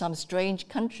going to some strange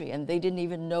country and they didn't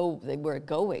even know they were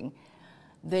going,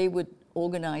 they would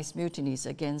organize mutinies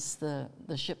against the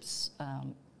ship's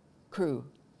crew.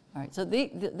 All right, so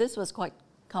this was quite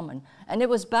common, and it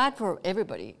was bad for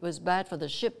everybody. It was bad for the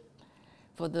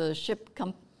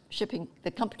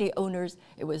the company owners.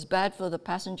 It was bad for the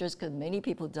passengers because many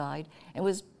people died. It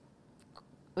was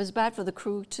bad for the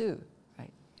crew too,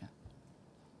 right? Yeah.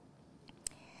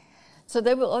 So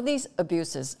there were all these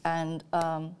abuses, and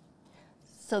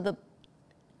so the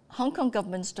Hong Kong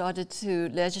government started to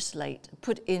legislate,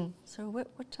 put in. So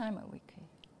what time are we?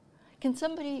 Can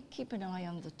somebody keep an eye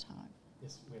on the time?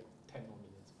 Yes, we have 10 more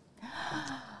minutes.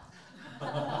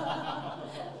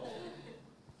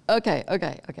 Okay.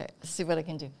 Let's see what I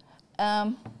can do.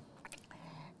 And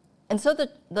so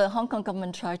the Hong Kong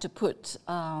government tried to put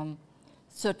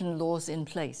certain laws in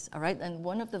place, all right? And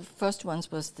one of the first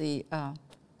ones was the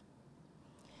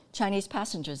Chinese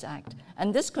Passengers Act.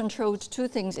 And this controlled two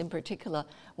things in particular.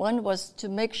 One was to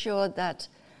make sure that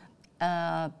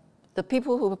the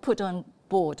people who were put on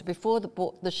board before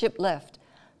the ship left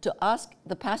to ask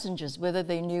the passengers whether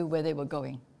they knew where they were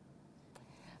going.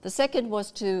 The second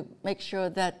was to make sure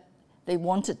that they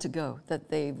wanted to go, that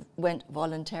they went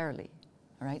voluntarily,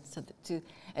 all right? So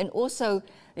and also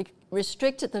it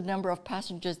restricted the number of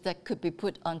passengers that could be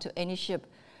put onto any ship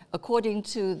according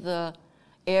to the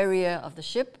area of the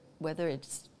ship, whether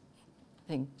it's, I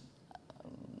think,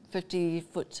 50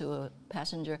 foot to a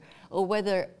passenger,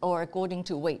 or according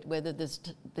to weight, whether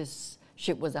this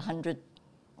ship was 100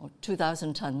 or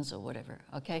 2,000 tons or whatever,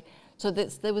 okay? So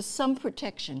there was some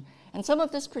protection. And some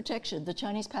of this protection, the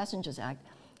Chinese Passengers Act,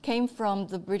 came from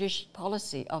the British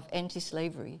policy of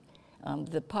anti-slavery,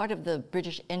 the part of the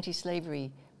British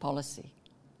anti-slavery policy.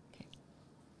 Okay.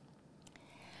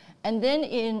 And then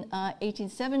in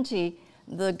 1870,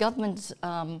 the government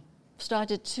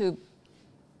started to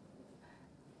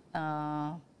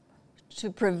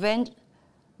prevent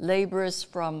laborers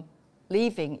from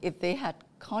leaving if they had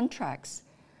contracts,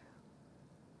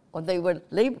 or they were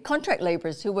contract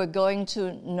laborers who were going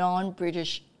to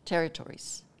non-British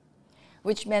territories,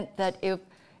 which meant that if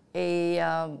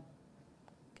a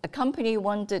company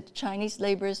wanted Chinese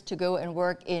laborers to go and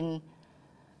work in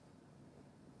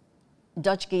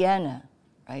Dutch Guiana,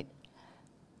 right,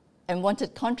 and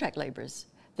wanted contract laborers,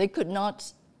 they could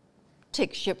not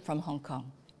take ship from Hong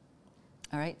Kong.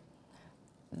 All right.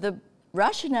 The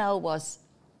rationale was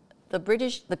the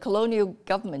colonial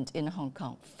government in Hong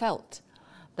Kong felt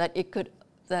that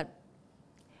that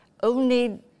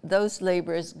only those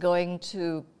laborers going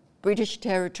to British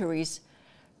territories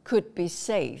could be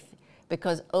safe,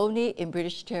 because only in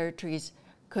British territories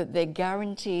could they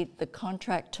guarantee the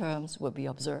contract terms would be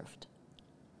observed.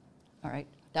 All right.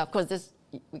 Now, of course,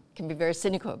 we can be very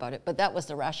cynical about it, but that was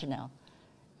the rationale.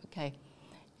 Okay.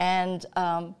 And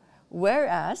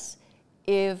whereas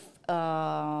if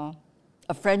a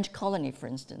French colony, for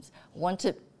instance,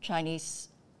 wanted Chinese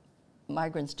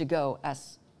migrants to go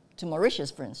to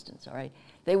Mauritius, for instance, all right,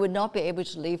 they would not be able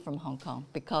to leave from Hong Kong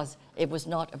because it was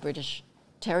not a British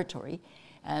territory,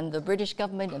 and the British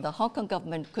government and the Hong Kong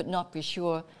government could not be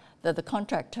sure that the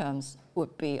contract terms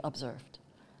would be observed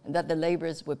and that the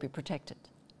laborers would be protected.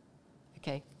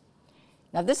 Okay.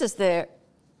 Now this is their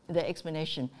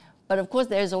explanation. But of course,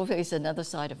 there's always another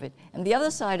side of it. And the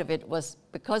other side of it was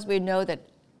because we know that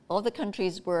all the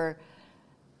countries were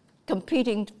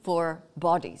competing for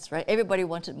bodies, right? Everybody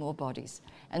wanted more bodies.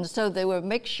 And so they would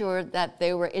make sure that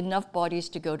there were enough bodies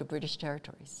to go to British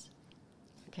territories.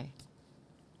 Okay.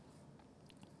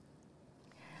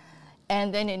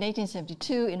 And then in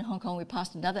 1872, in Hong Kong, we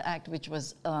passed another act which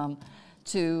was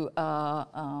to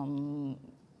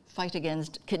fight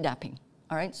against kidnapping.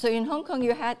 All right. So in Hong Kong,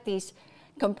 you had these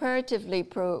comparative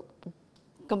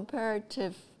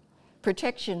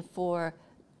protection for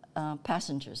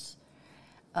passengers.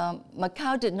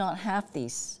 Macau did not have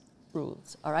these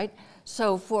rules, all right?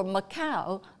 So for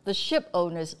Macau, the ship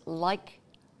owners like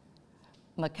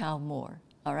Macau more,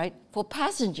 all right? For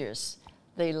passengers,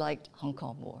 they liked Hong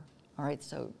Kong more, all right?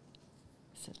 So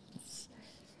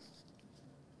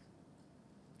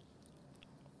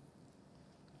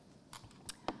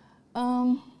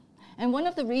and one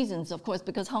of the reasons, of course,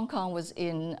 because Hong Kong was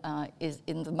is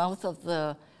in the mouth of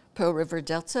the Pearl River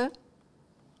Delta.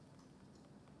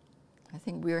 I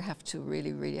think we have to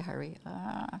really, really hurry.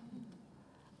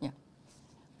 Yeah.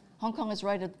 Hong Kong is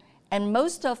right at, and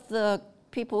most of the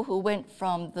people who went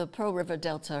from the Pearl River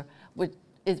Delta,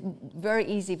 it's very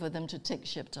easy for them to take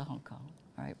ship to Hong Kong.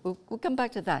 All right, we'll come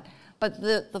back to that. But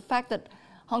the fact that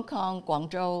Hong Kong,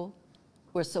 Guangzhou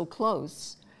were so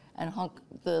close, and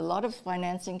a lot of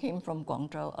financing came from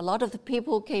Guangzhou. A lot of the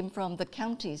people came from the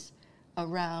counties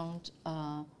around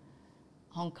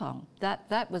Hong Kong.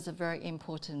 That was a very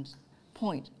important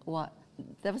point.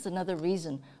 That was another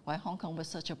reason why Hong Kong was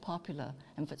such a popular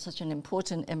and such an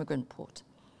important immigrant port.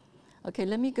 Okay,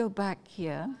 let me go back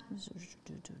here.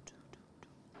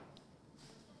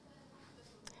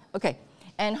 Okay,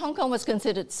 and Hong Kong was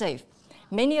considered safe.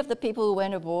 Many of the people who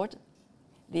went aboard,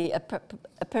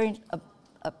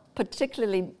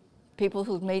 particularly people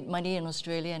who made money in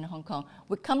Australia and Hong Kong,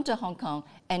 would come to Hong Kong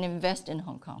and invest in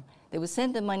Hong Kong. They would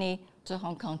send the money to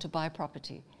Hong Kong to buy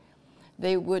property.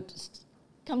 They would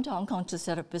come to Hong Kong to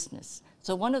set up business.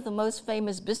 So one of the most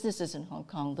famous businesses in Hong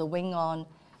Kong, the Wing On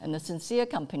and the Sincere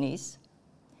companies,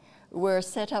 were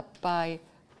set up by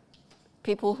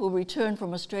people who returned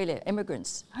from Australia,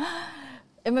 immigrants.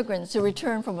 Immigrants who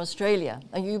returned from Australia.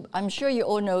 I'm sure you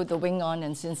all know the Wing On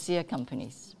and Sincere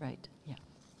companies, right? Yeah.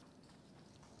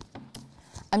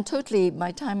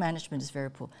 My time management is very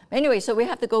poor. Anyway, so we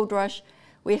have the gold rush.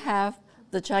 We have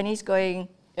the Chinese going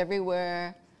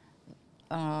everywhere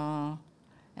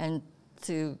and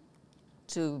to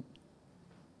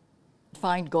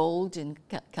find gold in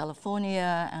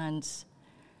California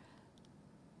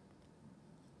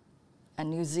and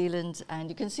New Zealand, and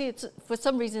you can see it's, for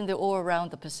some reason, they're all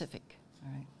around the Pacific.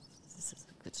 All right, this is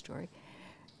a good story.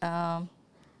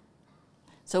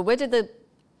 So where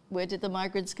did the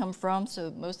migrants come from?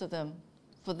 So most of them,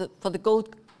 for the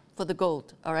gold,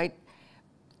 all right,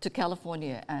 to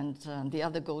California and the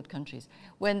other gold countries.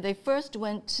 When they first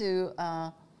went to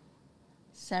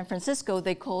San Francisco,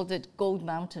 they called it Gold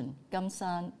Mountain,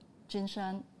 Gamsan,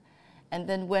 Jinshan. And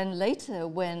then when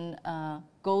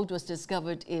gold was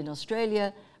discovered in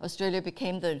Australia, Australia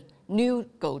became the new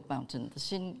Gold Mountain, the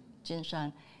Sinn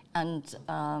Jinshan, and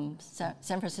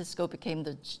San Francisco became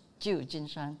the Jiu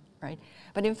Jinshan, right?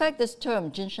 But in fact, this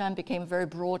term, Jinshan, became a very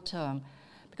broad term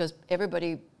because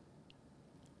everybody,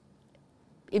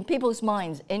 in people's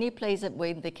minds, any place that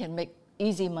where they can make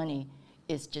easy money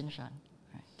is Jinshan.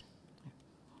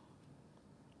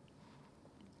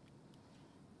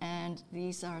 And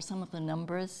these are some of the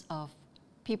numbers of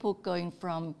people going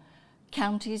from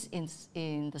counties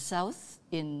in the south,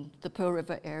 in the Pearl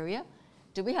River area.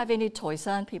 Do we have any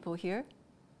Toisan people here?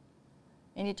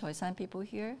 Any Toisan people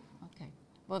here? Okay.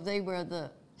 Well, they were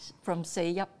from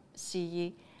Seyap,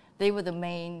 Siyi, they were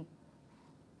the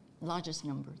largest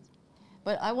numbers.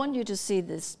 But I want you to see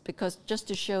this because just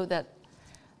to show that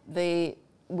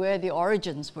where the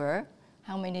origins were,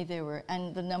 how many there were,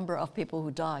 and the number of people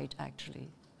who died actually.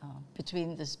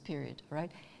 Between this period,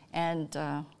 right? And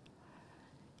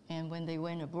when they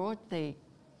went abroad, they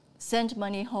sent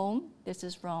money home. This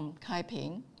is from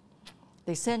Kaiping.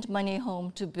 They sent money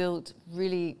home to build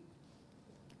really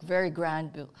very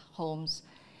grand homes.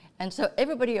 And so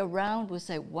everybody around would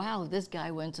say, wow, this guy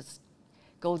went to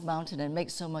Gold Mountain and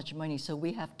makes so much money, so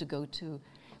we have to go too.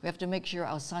 We have to make sure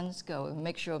our sons go and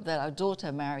make sure that our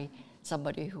daughter marry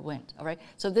somebody who went, all right?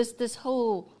 So this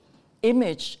whole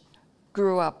image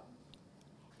grew up,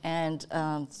 and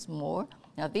it's more.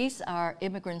 Now these are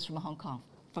immigrants from Hong Kong,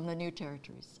 from the new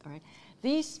territories, all right?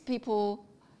 These people,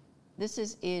 this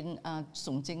is in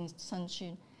Songjing,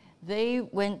 Sanxun. They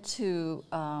went to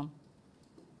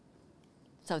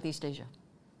Southeast Asia.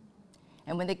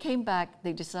 And when they came back,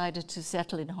 they decided to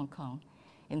settle in Hong Kong,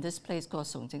 in this place called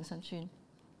Songjing, Sanxun.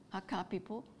 Hakka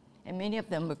people, and many of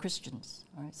them were Christians,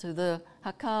 all right? So the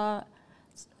Hakka,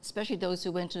 especially those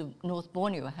who went to North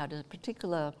Borneo, had a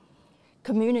particular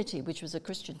community, which was a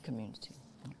Christian community.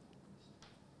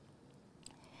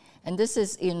 And this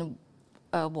is in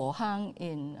Wuhan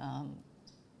in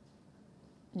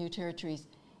New Territories.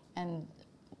 And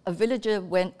a villager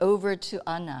went over to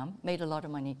Annam, made a lot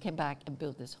of money, came back and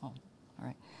built this home. All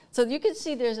right. So you can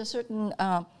see there's a certain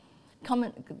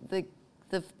common, the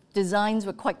designs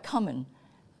were quite common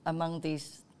among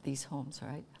these homes,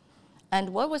 right?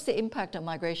 And what was the impact of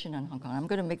migration on Hong Kong? I'm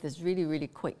going to make this really, really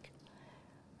quick.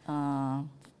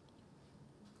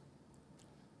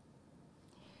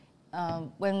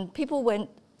 When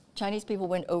Chinese people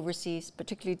went overseas,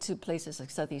 particularly to places like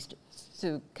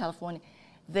to California,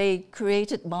 they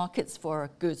created markets for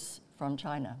goods from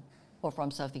China or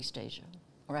from Southeast Asia,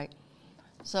 right?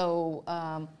 So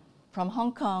from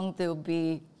Hong Kong, there will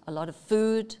be a lot of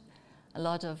food, a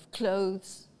lot of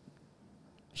clothes,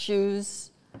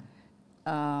 shoes,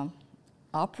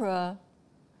 opera,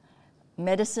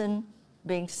 medicine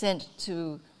being sent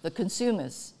to the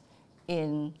consumers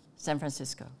in San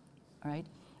Francisco, all right?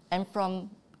 And from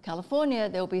California,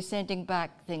 they'll be sending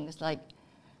back things like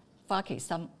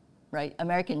fakisam, right?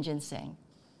 American ginseng,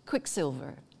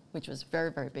 quicksilver, which was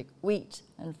very, very big, wheat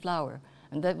and flour,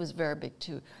 and that was very big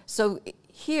too. So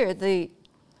here, the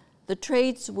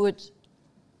trades would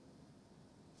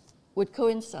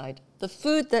coincide. The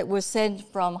food that was sent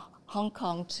from Hong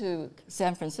Kong to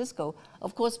San Francisco,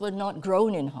 of course, were not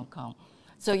grown in Hong Kong.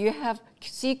 So you have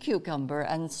sea cucumber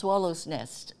and swallow's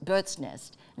nest, bird's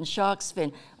nest, and shark's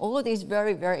fin, all of these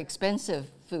very, very expensive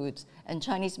foods, and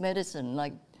Chinese medicine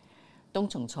like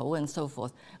dongchongchou and so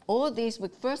forth. All of these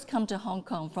would first come to Hong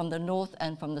Kong from the north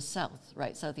and from the south,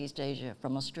 right, Southeast Asia,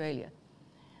 from Australia.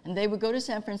 And they would go to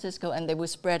San Francisco and they would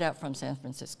spread out from San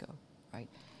Francisco, right?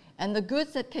 And the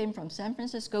goods that came from San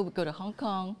Francisco would go to Hong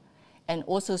Kong and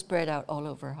also spread out all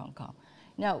over Hong Kong.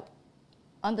 Now,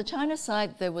 on the China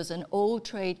side, there was an old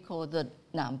trade called the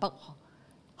Nanbak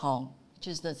Hong, which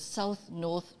is the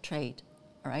south-north trade,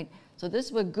 all right? So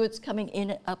these were goods coming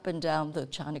in up and down the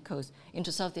China coast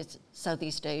into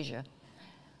Southeast Asia.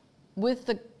 With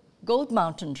the Gold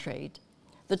Mountain trade,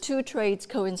 the two trades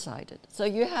coincided. So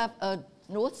you have a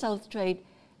north-south trade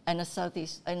and a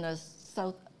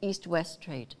southeast-west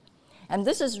trade. And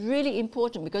this is really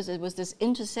important because it was this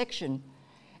intersection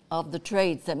of the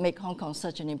trades that make Hong Kong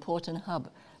such an important hub.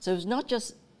 So it's not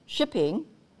just shipping,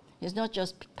 it's not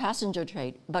just passenger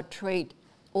trade, but trade,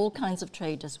 all kinds of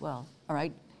trade as well, all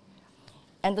right?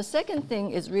 And the second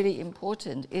thing is really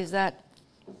important is that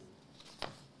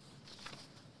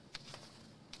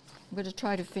I'm going to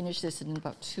try to finish this in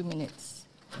about 2 minutes.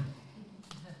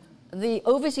 The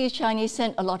overseas Chinese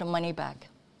sent a lot of money back.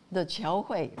 The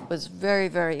Qiaohui was very,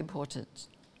 very important.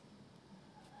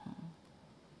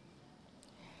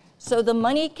 So the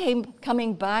money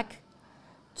coming back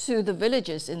to the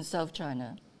villages in South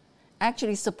China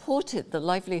actually supported the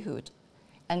livelihood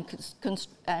and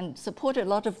supported a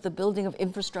lot of the building of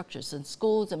infrastructures and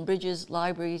schools and bridges,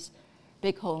 libraries,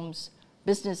 big homes,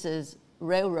 businesses,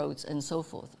 railroads, and so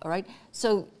forth, all right?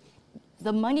 So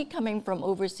the money coming from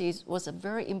overseas was a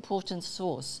very important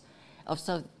source of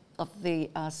the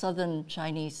southern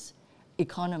Chinese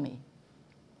economy,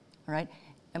 all right?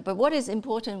 But what is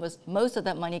important was most of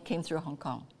that money came through Hong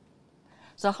Kong.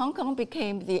 So Hong Kong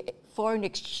became the foreign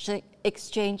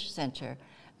exchange center.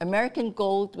 American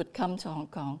gold would come to Hong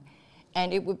Kong,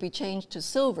 and it would be changed to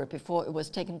silver before it was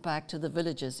taken back to the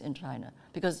villages in China.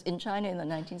 Because in China in the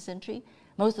 19th century,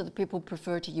 most of the people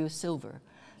preferred to use silver.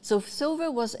 So silver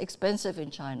was expensive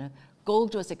in China.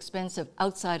 Gold was expensive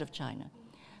outside of China.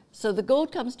 So the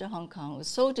gold comes to Hong Kong, was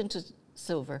sold into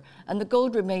silver, and the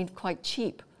gold remained quite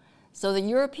cheap. So the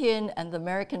European and the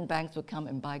American banks would come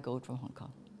and buy gold from Hong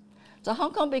Kong. So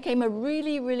Hong Kong became a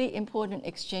really, really important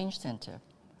exchange center,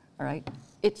 all right?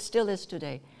 It still is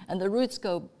today, and the roots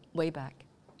go way back.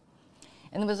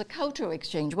 And there was a cultural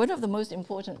exchange. One of the most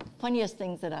important, funniest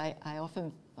things that I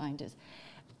often find is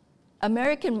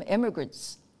American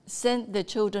immigrants sent their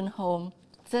children home,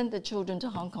 sent their children to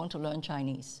Hong Kong to learn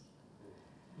Chinese.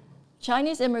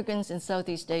 Chinese immigrants in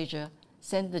Southeast Asia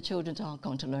sent the children to Hong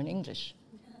Kong to learn English.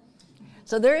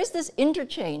 So there is this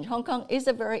interchange. Hong Kong is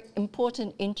a very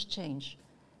important interchange.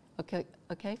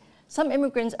 Okay. Some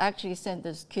immigrants actually sent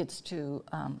those kids to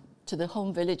the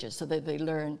home villages so that they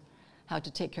learn how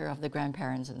to take care of their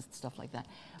grandparents and stuff like that.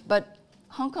 But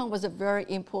Hong Kong was a very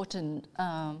important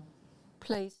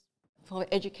place for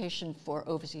education for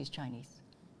overseas Chinese.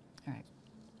 All right.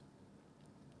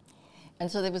 And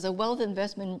so there was a wealth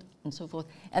investment and so forth.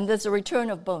 And there's a return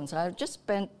of bones. I've just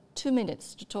spent 2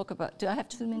 minutes to talk about. Do I have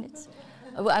 2 minutes?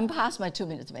 Well, I'm past my 2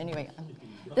 minutes, but anyway.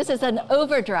 This is an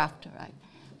overdraft, right?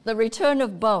 The return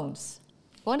of bones.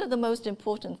 One of the most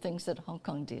important things that Hong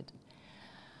Kong did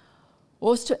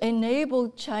was to enable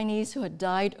Chinese who had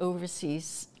died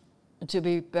overseas to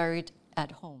be buried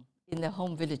at home, in their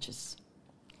home villages.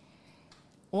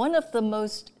 One of the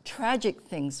most tragic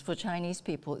things for Chinese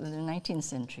people in the 19th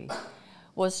century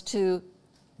was to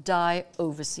die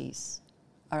overseas.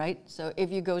 All right, so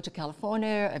if you go to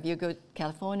California, if you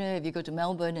go to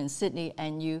Melbourne and Sydney,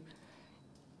 and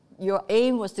your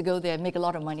aim was to go there, make a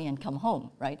lot of money, and come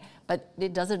home, right? But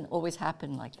it doesn't always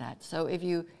happen like that. So if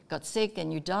you got sick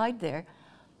and you died there,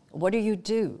 what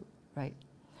do, right?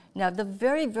 Now, the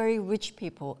very, very rich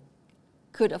people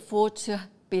could afford to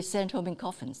be sent home in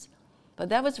coffins, but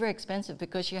that was very expensive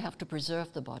because you have to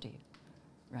preserve the body,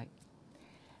 right?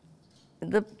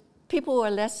 The people who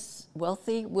are less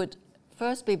wealthy would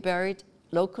first be buried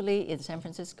locally in San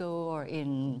Francisco or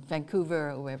in Vancouver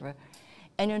or wherever.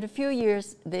 And in a few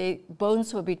years, the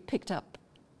bones will be picked up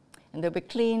and they'll be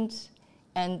cleaned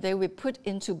and they will be put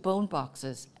into bone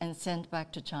boxes and sent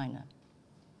back to China.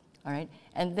 All right?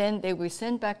 And then they will be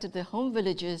sent back to the home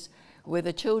villages where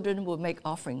the children will make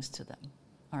offerings to them.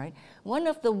 All right? One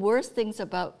of the worst things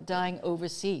about dying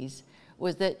overseas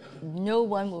was that no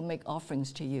one will make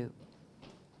offerings to you.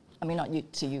 I mean, not you,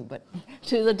 to you, but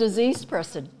to the deceased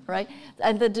person, right?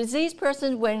 And the deceased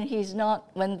person, when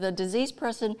the deceased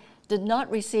person did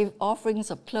not receive offerings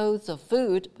of clothes or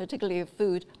food, particularly of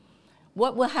food,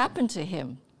 what will happen to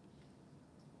him?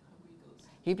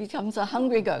 He becomes a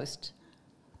hungry ghost.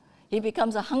 He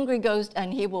becomes a hungry ghost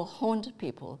and he will haunt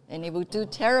people and he will do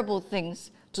terrible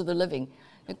things to the living.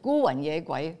 孤魂野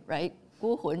鬼, right?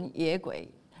 孤魂野鬼.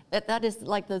 That is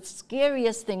like the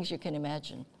scariest things you can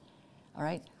imagine, all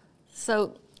right?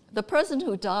 So the person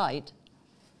who died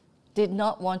did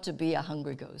not want to be a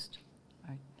hungry ghost.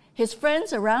 Right? His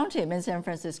friends around him in San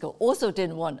Francisco also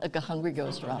didn't want a hungry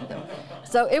ghost around them.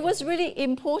 So it was really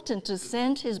important to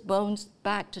send his bones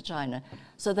back to China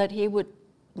so that he would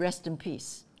rest in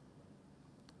peace.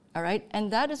 All right?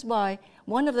 And that is why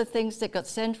one of the things that got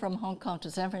sent from Hong Kong to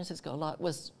San Francisco a lot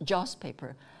was joss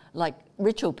paper, like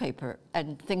ritual paper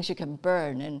and things you can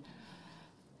burn. And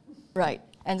right.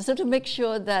 And so to make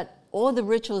sure that all the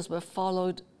rituals were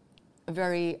followed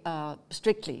very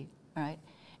strictly, right?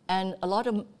 And a lot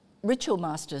of ritual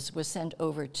masters were sent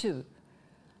over too,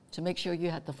 to make sure you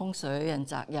had the feng shui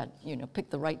and pick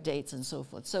the right dates and so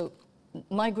forth. So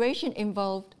migration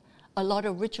involved a lot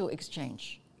of ritual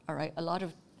exchange, all right? A lot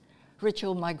of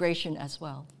ritual migration as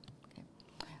well. Okay.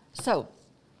 So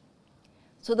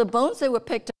the bones that were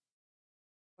picked up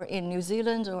or in New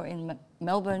Zealand or in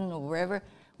Melbourne or wherever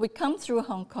would come through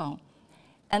Hong Kong.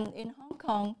 And in Hong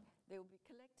Kong, they will be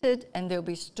collected and they'll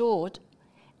be stored.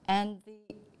 And the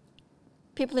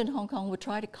people in Hong Kong would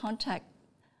try to contact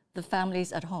the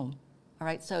families at home. All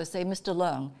right, so say Mr.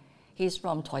 Leung, he's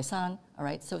from Toi San. All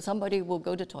right, so somebody will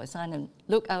go to Toi San and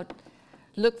look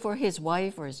for his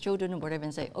wife or his children or whatever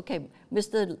and say, okay,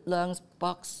 Mr. Leung's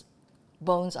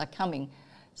bones are coming.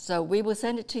 So we will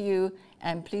send it to you,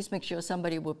 and please make sure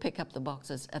somebody will pick up the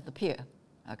boxes at the pier.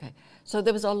 Okay, so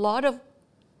there was a lot of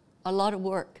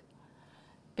work,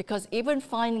 because even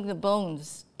finding the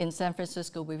bones in San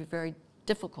Francisco would be very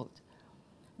difficult.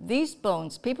 These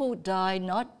bones, people died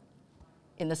not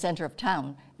in the center of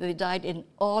town. They died in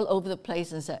all over the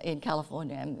places in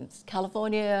California. And it's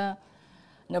California,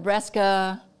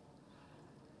 Nebraska,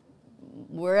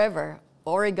 wherever,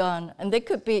 Oregon, and they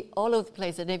could be all over the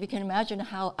place. And if you can imagine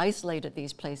how isolated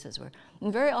these places were.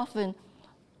 And very often,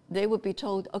 they would be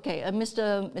told, okay,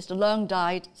 Mr. Leung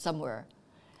died somewhere.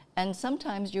 And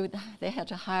sometimes they had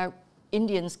to hire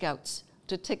Indian scouts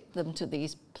to take them to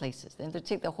these places, and to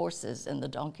take the horses and the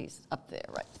donkeys up there,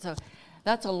 right? So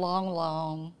that's a long,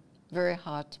 long, very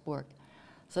hard work.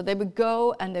 So they would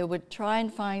go and they would try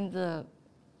and find the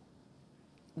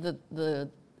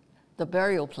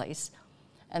burial place,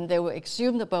 and they would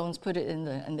exhume the bones, put it in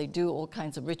and they do all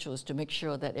kinds of rituals to make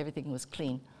sure that everything was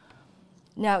clean.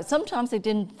 Now, sometimes they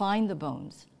didn't find the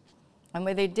bones. And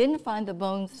when they didn't find the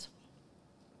bones,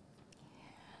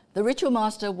 the ritual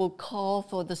master will call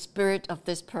for the spirit of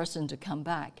this person to come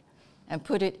back and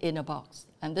put it in a box.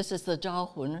 And this is the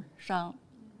Zhao Hun Shang.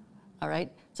 All right?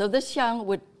 So this Xiang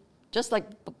would, just like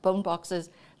bone boxes,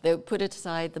 they would put it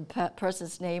aside. The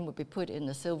person's name would be put in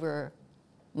a silver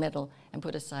medal and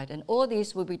put aside. And all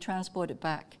these would be transported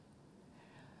back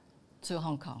to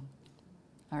Hong Kong.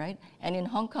 All right? And in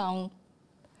Hong Kong,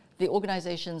 the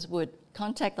organizations would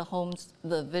contact the homes,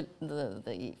 the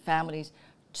families,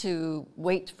 to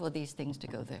wait for these things to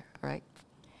go there, right?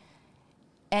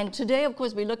 And today, of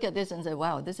course, we look at this and say,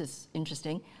 wow, this is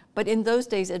interesting. But in those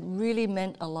days, it really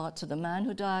meant a lot to the man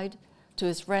who died, to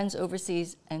his friends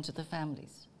overseas, and to the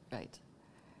families, right?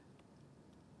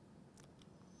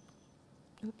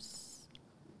 Oops.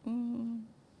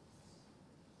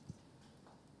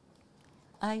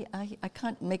 I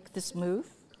can't make this move.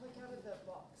 Click out of the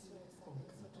box. So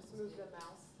just move the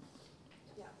mouse.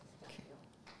 Yeah. Okay.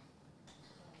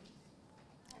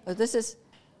 Oh, this is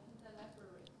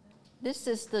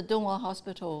the Dongwa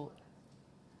Hospital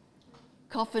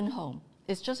coffin home.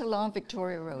 It's just along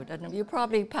Victoria Road, and you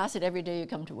probably pass it every day you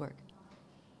come to work.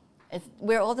 It's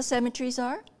where all the cemeteries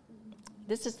are.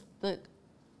 This is the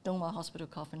Dongwa Hospital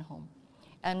coffin home.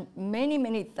 And many,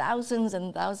 many thousands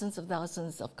and thousands of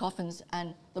coffins,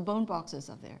 and the bone boxes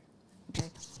are there,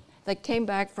 okay? That came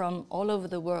back from all over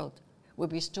the world, would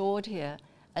be stored here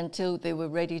until they were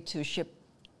ready to ship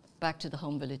back to the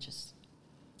home villages.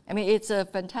 I mean, it's a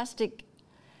fantastic,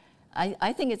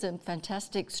 I think it's a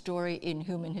fantastic story in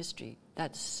human history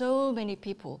that so many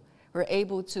people were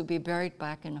able to be buried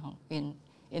back in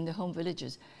the home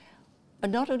villages.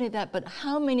 But not only that, but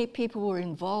how many people were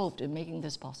involved in making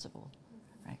this possible,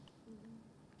 right?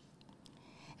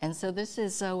 And so this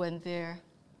is when they're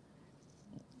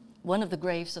one of the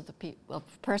graves of the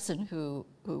person who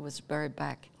was buried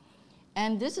back.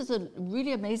 And this is a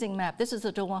really amazing map. This is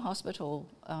the Dongwa Hospital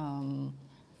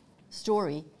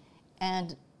story.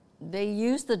 And they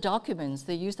used the documents,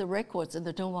 they used the records in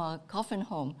the Dongwa coffin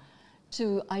home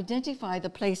to identify the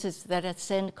places that had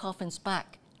sent coffins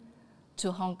back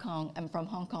to Hong Kong and from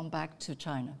Hong Kong back to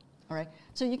China. All right.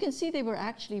 So you can see they were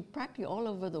actually practically all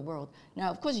over the world. Now,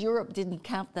 of course, Europe didn't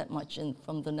count that much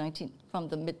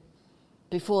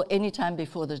before any time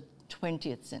before the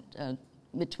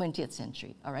mid-20th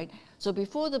century. All right. So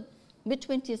before the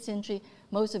mid-20th century,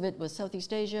 most of it was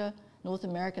Southeast Asia, North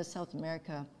America, South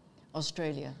America,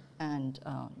 Australia, and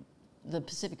the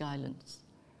Pacific Islands.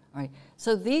 All right.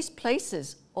 So these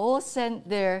places all sent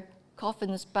their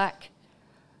coffins back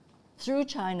through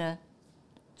China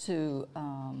to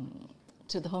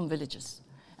the home villages.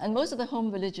 And most of the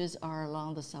home villages are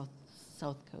along the south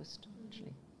coast,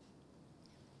 actually.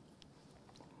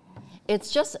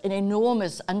 It's just an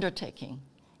enormous undertaking,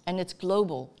 and it's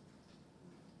global,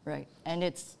 right? And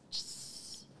it's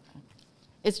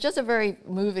just a very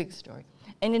moving story.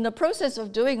 And in the process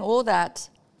of doing all that,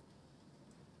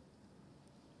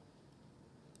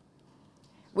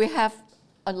 we have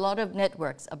a lot of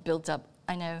networks are built up.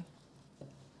 I know.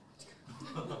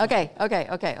 Okay.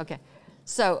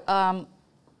 So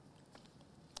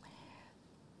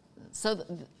So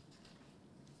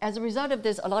as a result of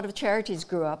this, a lot of charities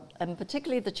grew up, and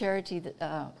particularly the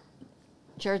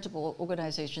charitable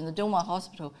organization, the Doma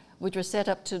Hospital, which was set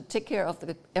up to take care of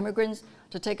the immigrants,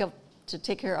 to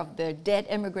take care of their dead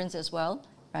immigrants as well,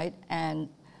 right? And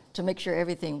to make sure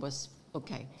everything was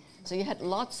okay. So you had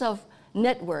lots of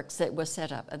networks that were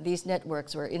set up, and these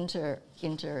networks were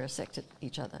intersected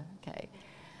each other, okay?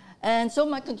 And so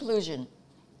my conclusion,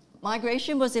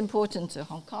 migration was important to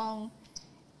Hong Kong,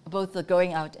 both the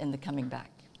going out and the coming back,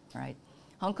 right?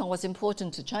 Hong Kong was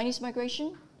important to Chinese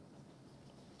migration,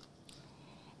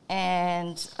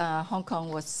 and Hong Kong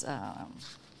was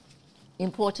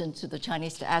important to the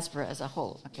Chinese diaspora as a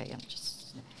whole. Okay,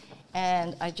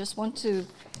 and I just want to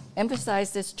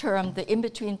emphasize this term, the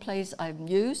in-between place I've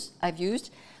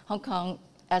used. Hong Kong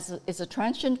is a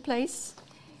transient place,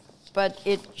 but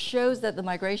it shows that the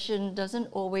migration doesn't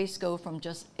always go from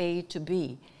just A to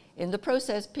B. In the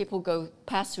process, people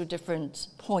pass through different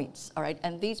points, all right?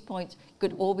 And these points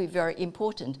could all be very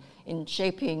important in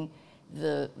shaping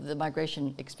the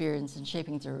migration experience and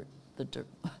shaping the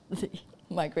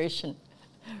migration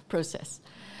process.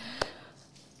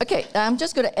 Okay, I'm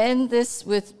just going to end this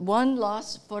with one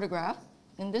last photograph.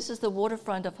 And this is the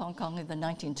waterfront of Hong Kong in the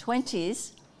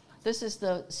 1920s. This is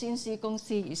the Sinn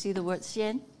Gongxi. You see the word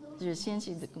Sinn?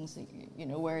 You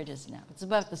know where it is now. It's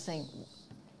about the same.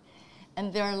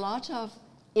 And there are a lot of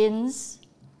inns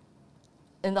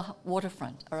in the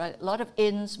waterfront, all right? A lot of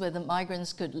inns where the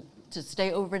migrants could to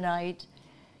stay overnight,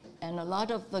 and a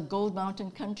lot of the Gold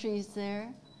Mountain countries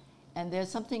there. And there's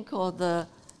something called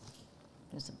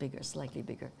there's a bigger, slightly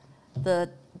bigger, the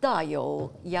大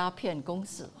有鸦片公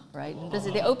司, right? And this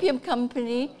is the opium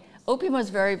company. Opium was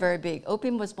very, very big.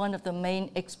 Opium was one of the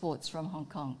main exports from Hong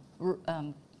Kong,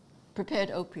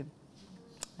 prepared opium.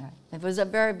 Right. It was a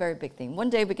very, very big thing. One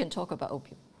day we can talk about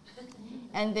opium.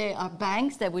 And there are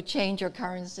banks that would change your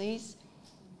currencies.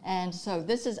 And so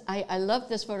this is, I love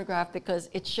this photograph because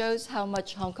it shows how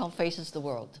much Hong Kong faces the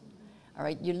world. All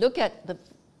right, you look at the,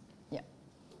 yeah.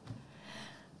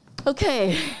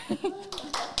 Okay.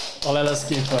 Well, let us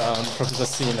give Professor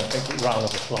Sinn a big round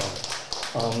of applause.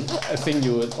 I think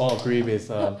you would all agree with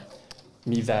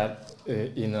me that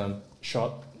in a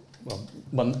short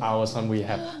 1 hour time, we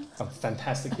have a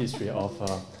fantastic history of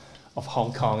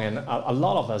Hong Kong, and a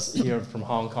lot of us here from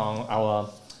Hong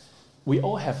Kong, we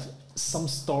all have some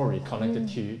story connected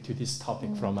to this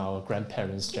topic from our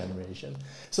grandparents' generation.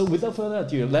 So without further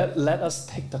ado, let us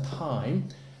take the time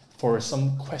for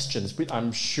some questions, which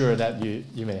I'm sure that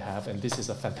you may have, and this is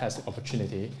a fantastic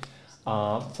opportunity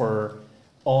for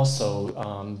also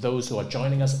those who are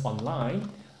joining us online.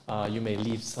 You may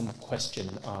leave some question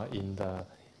in the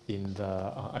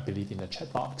I believe in the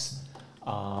chat box,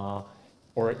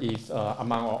 or if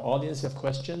among our audience you have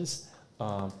questions,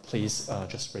 please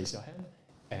just raise your hand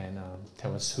and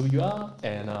tell us who you are.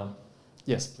 And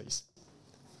yes, please.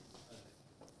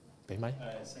 Thank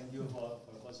you for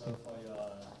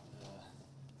your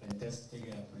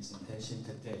fantastic presentation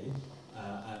today.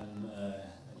 I'm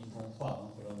Ying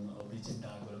Huang from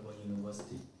Original Global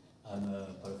University. I'm a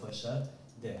professor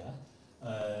there.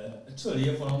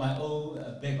 Actually, from my own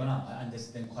background, I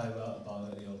understand quite well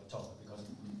about your talk because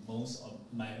most of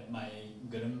my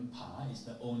grandpa is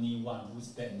the only one who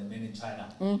stayed in the mainland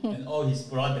China, and all his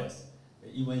brothers,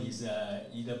 even his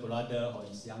either brother or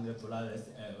his younger brothers,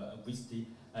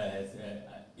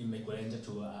 immigrated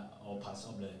to all parts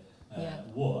of the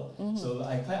world. So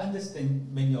I quite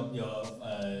understand many of your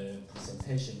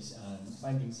presentations and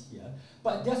findings here.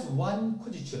 But there's one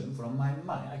question from my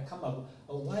mind. I come up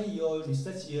why your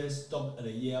research year stopped at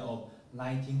the year of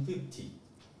 1950.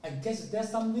 I guess there's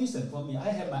some reason for me. I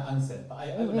have my answer, but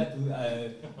I would like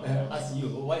to ask you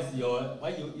why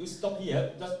you stop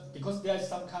here? Just because there is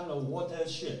some kind of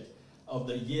watershed of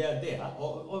the year there,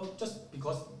 or just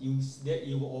because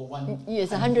you want?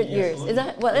 It's 100 years. It's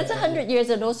 100 years,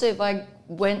 and also if I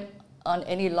went on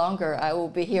any longer, I will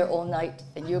be here all night,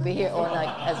 and you'll be here all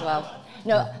night as well.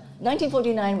 No,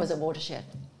 1949 was a watershed,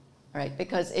 right?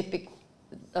 Because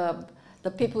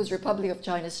the People's Republic of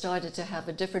China started to have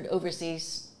a different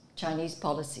overseas Chinese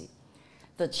policy.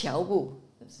 The Qiaobu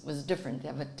was different. They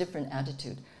have a different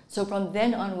attitude. So from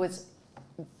then onwards,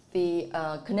 the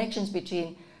connections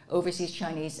between overseas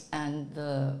Chinese and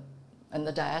the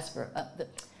diaspora,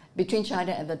 between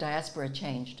China and the diaspora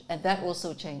changed, and that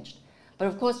also changed. But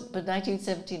of course, by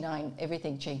 1979,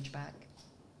 everything changed back.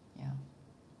 Yeah.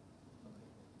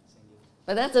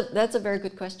 But that's a very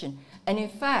good question. And in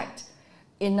fact,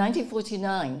 in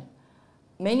 1949,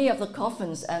 many of the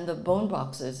coffins and the bone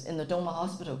boxes in the Doma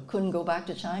Hospital couldn't go back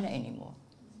to China anymore.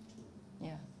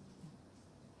 Yeah.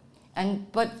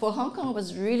 But for Hong Kong, it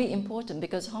was really important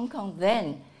because Hong Kong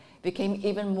then became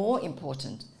even more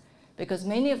important because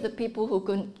many of the people who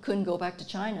couldn't go back to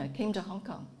China came to Hong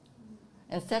Kong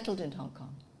and settled in Hong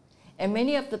Kong. And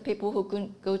many of the people who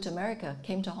couldn't go to America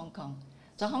came to Hong Kong.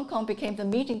 So Hong Kong became the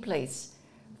meeting place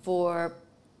for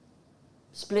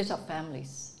split up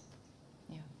families.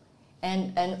 Yeah.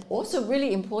 And also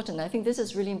really important, I think this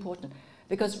is really important,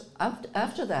 because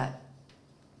after that,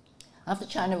 after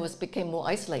China became more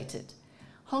isolated,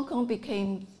 Hong Kong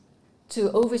became,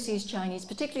 to overseas Chinese,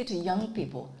 particularly to young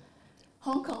people,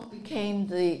 Hong Kong became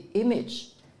the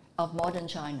image of modern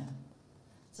China.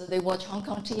 So they watch Hong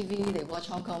Kong TV, they watch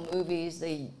Hong Kong movies,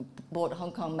 they bought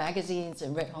Hong Kong magazines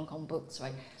and read Hong Kong books,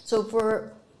 right? So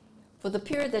for the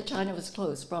period that China was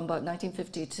closed, from about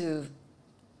 1950 to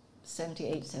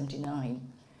 78, 79,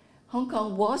 Hong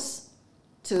Kong was,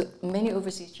 to many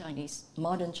overseas Chinese,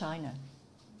 modern China.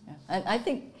 Yeah. And I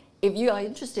think if you are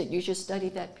interested, you should study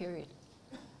that period.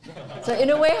 So in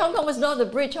a way, Hong Kong was not the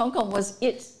bridge, Hong Kong was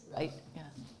it, right? Yeah.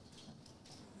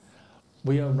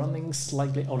 We are running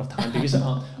slightly out of time because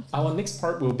our next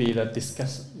part will be the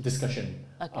discussion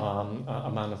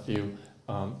among a few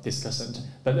discussants.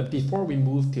 But before we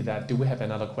move to that, do we have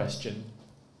another question?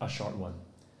 A short one.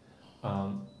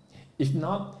 If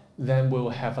not, then we'll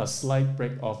have a slight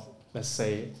break of, let's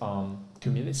say,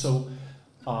 2 minutes. So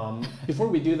before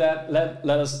we do that, let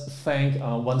us thank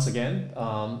once again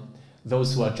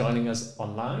those who are joining us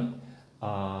online.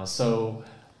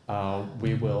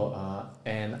 We will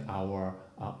end our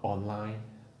online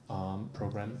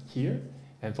program here.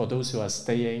 And for those who are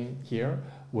staying here,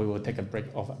 we will take a break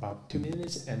of about 2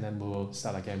 minutes and then we will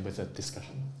start again with a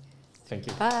discussion. Thank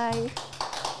you. Bye.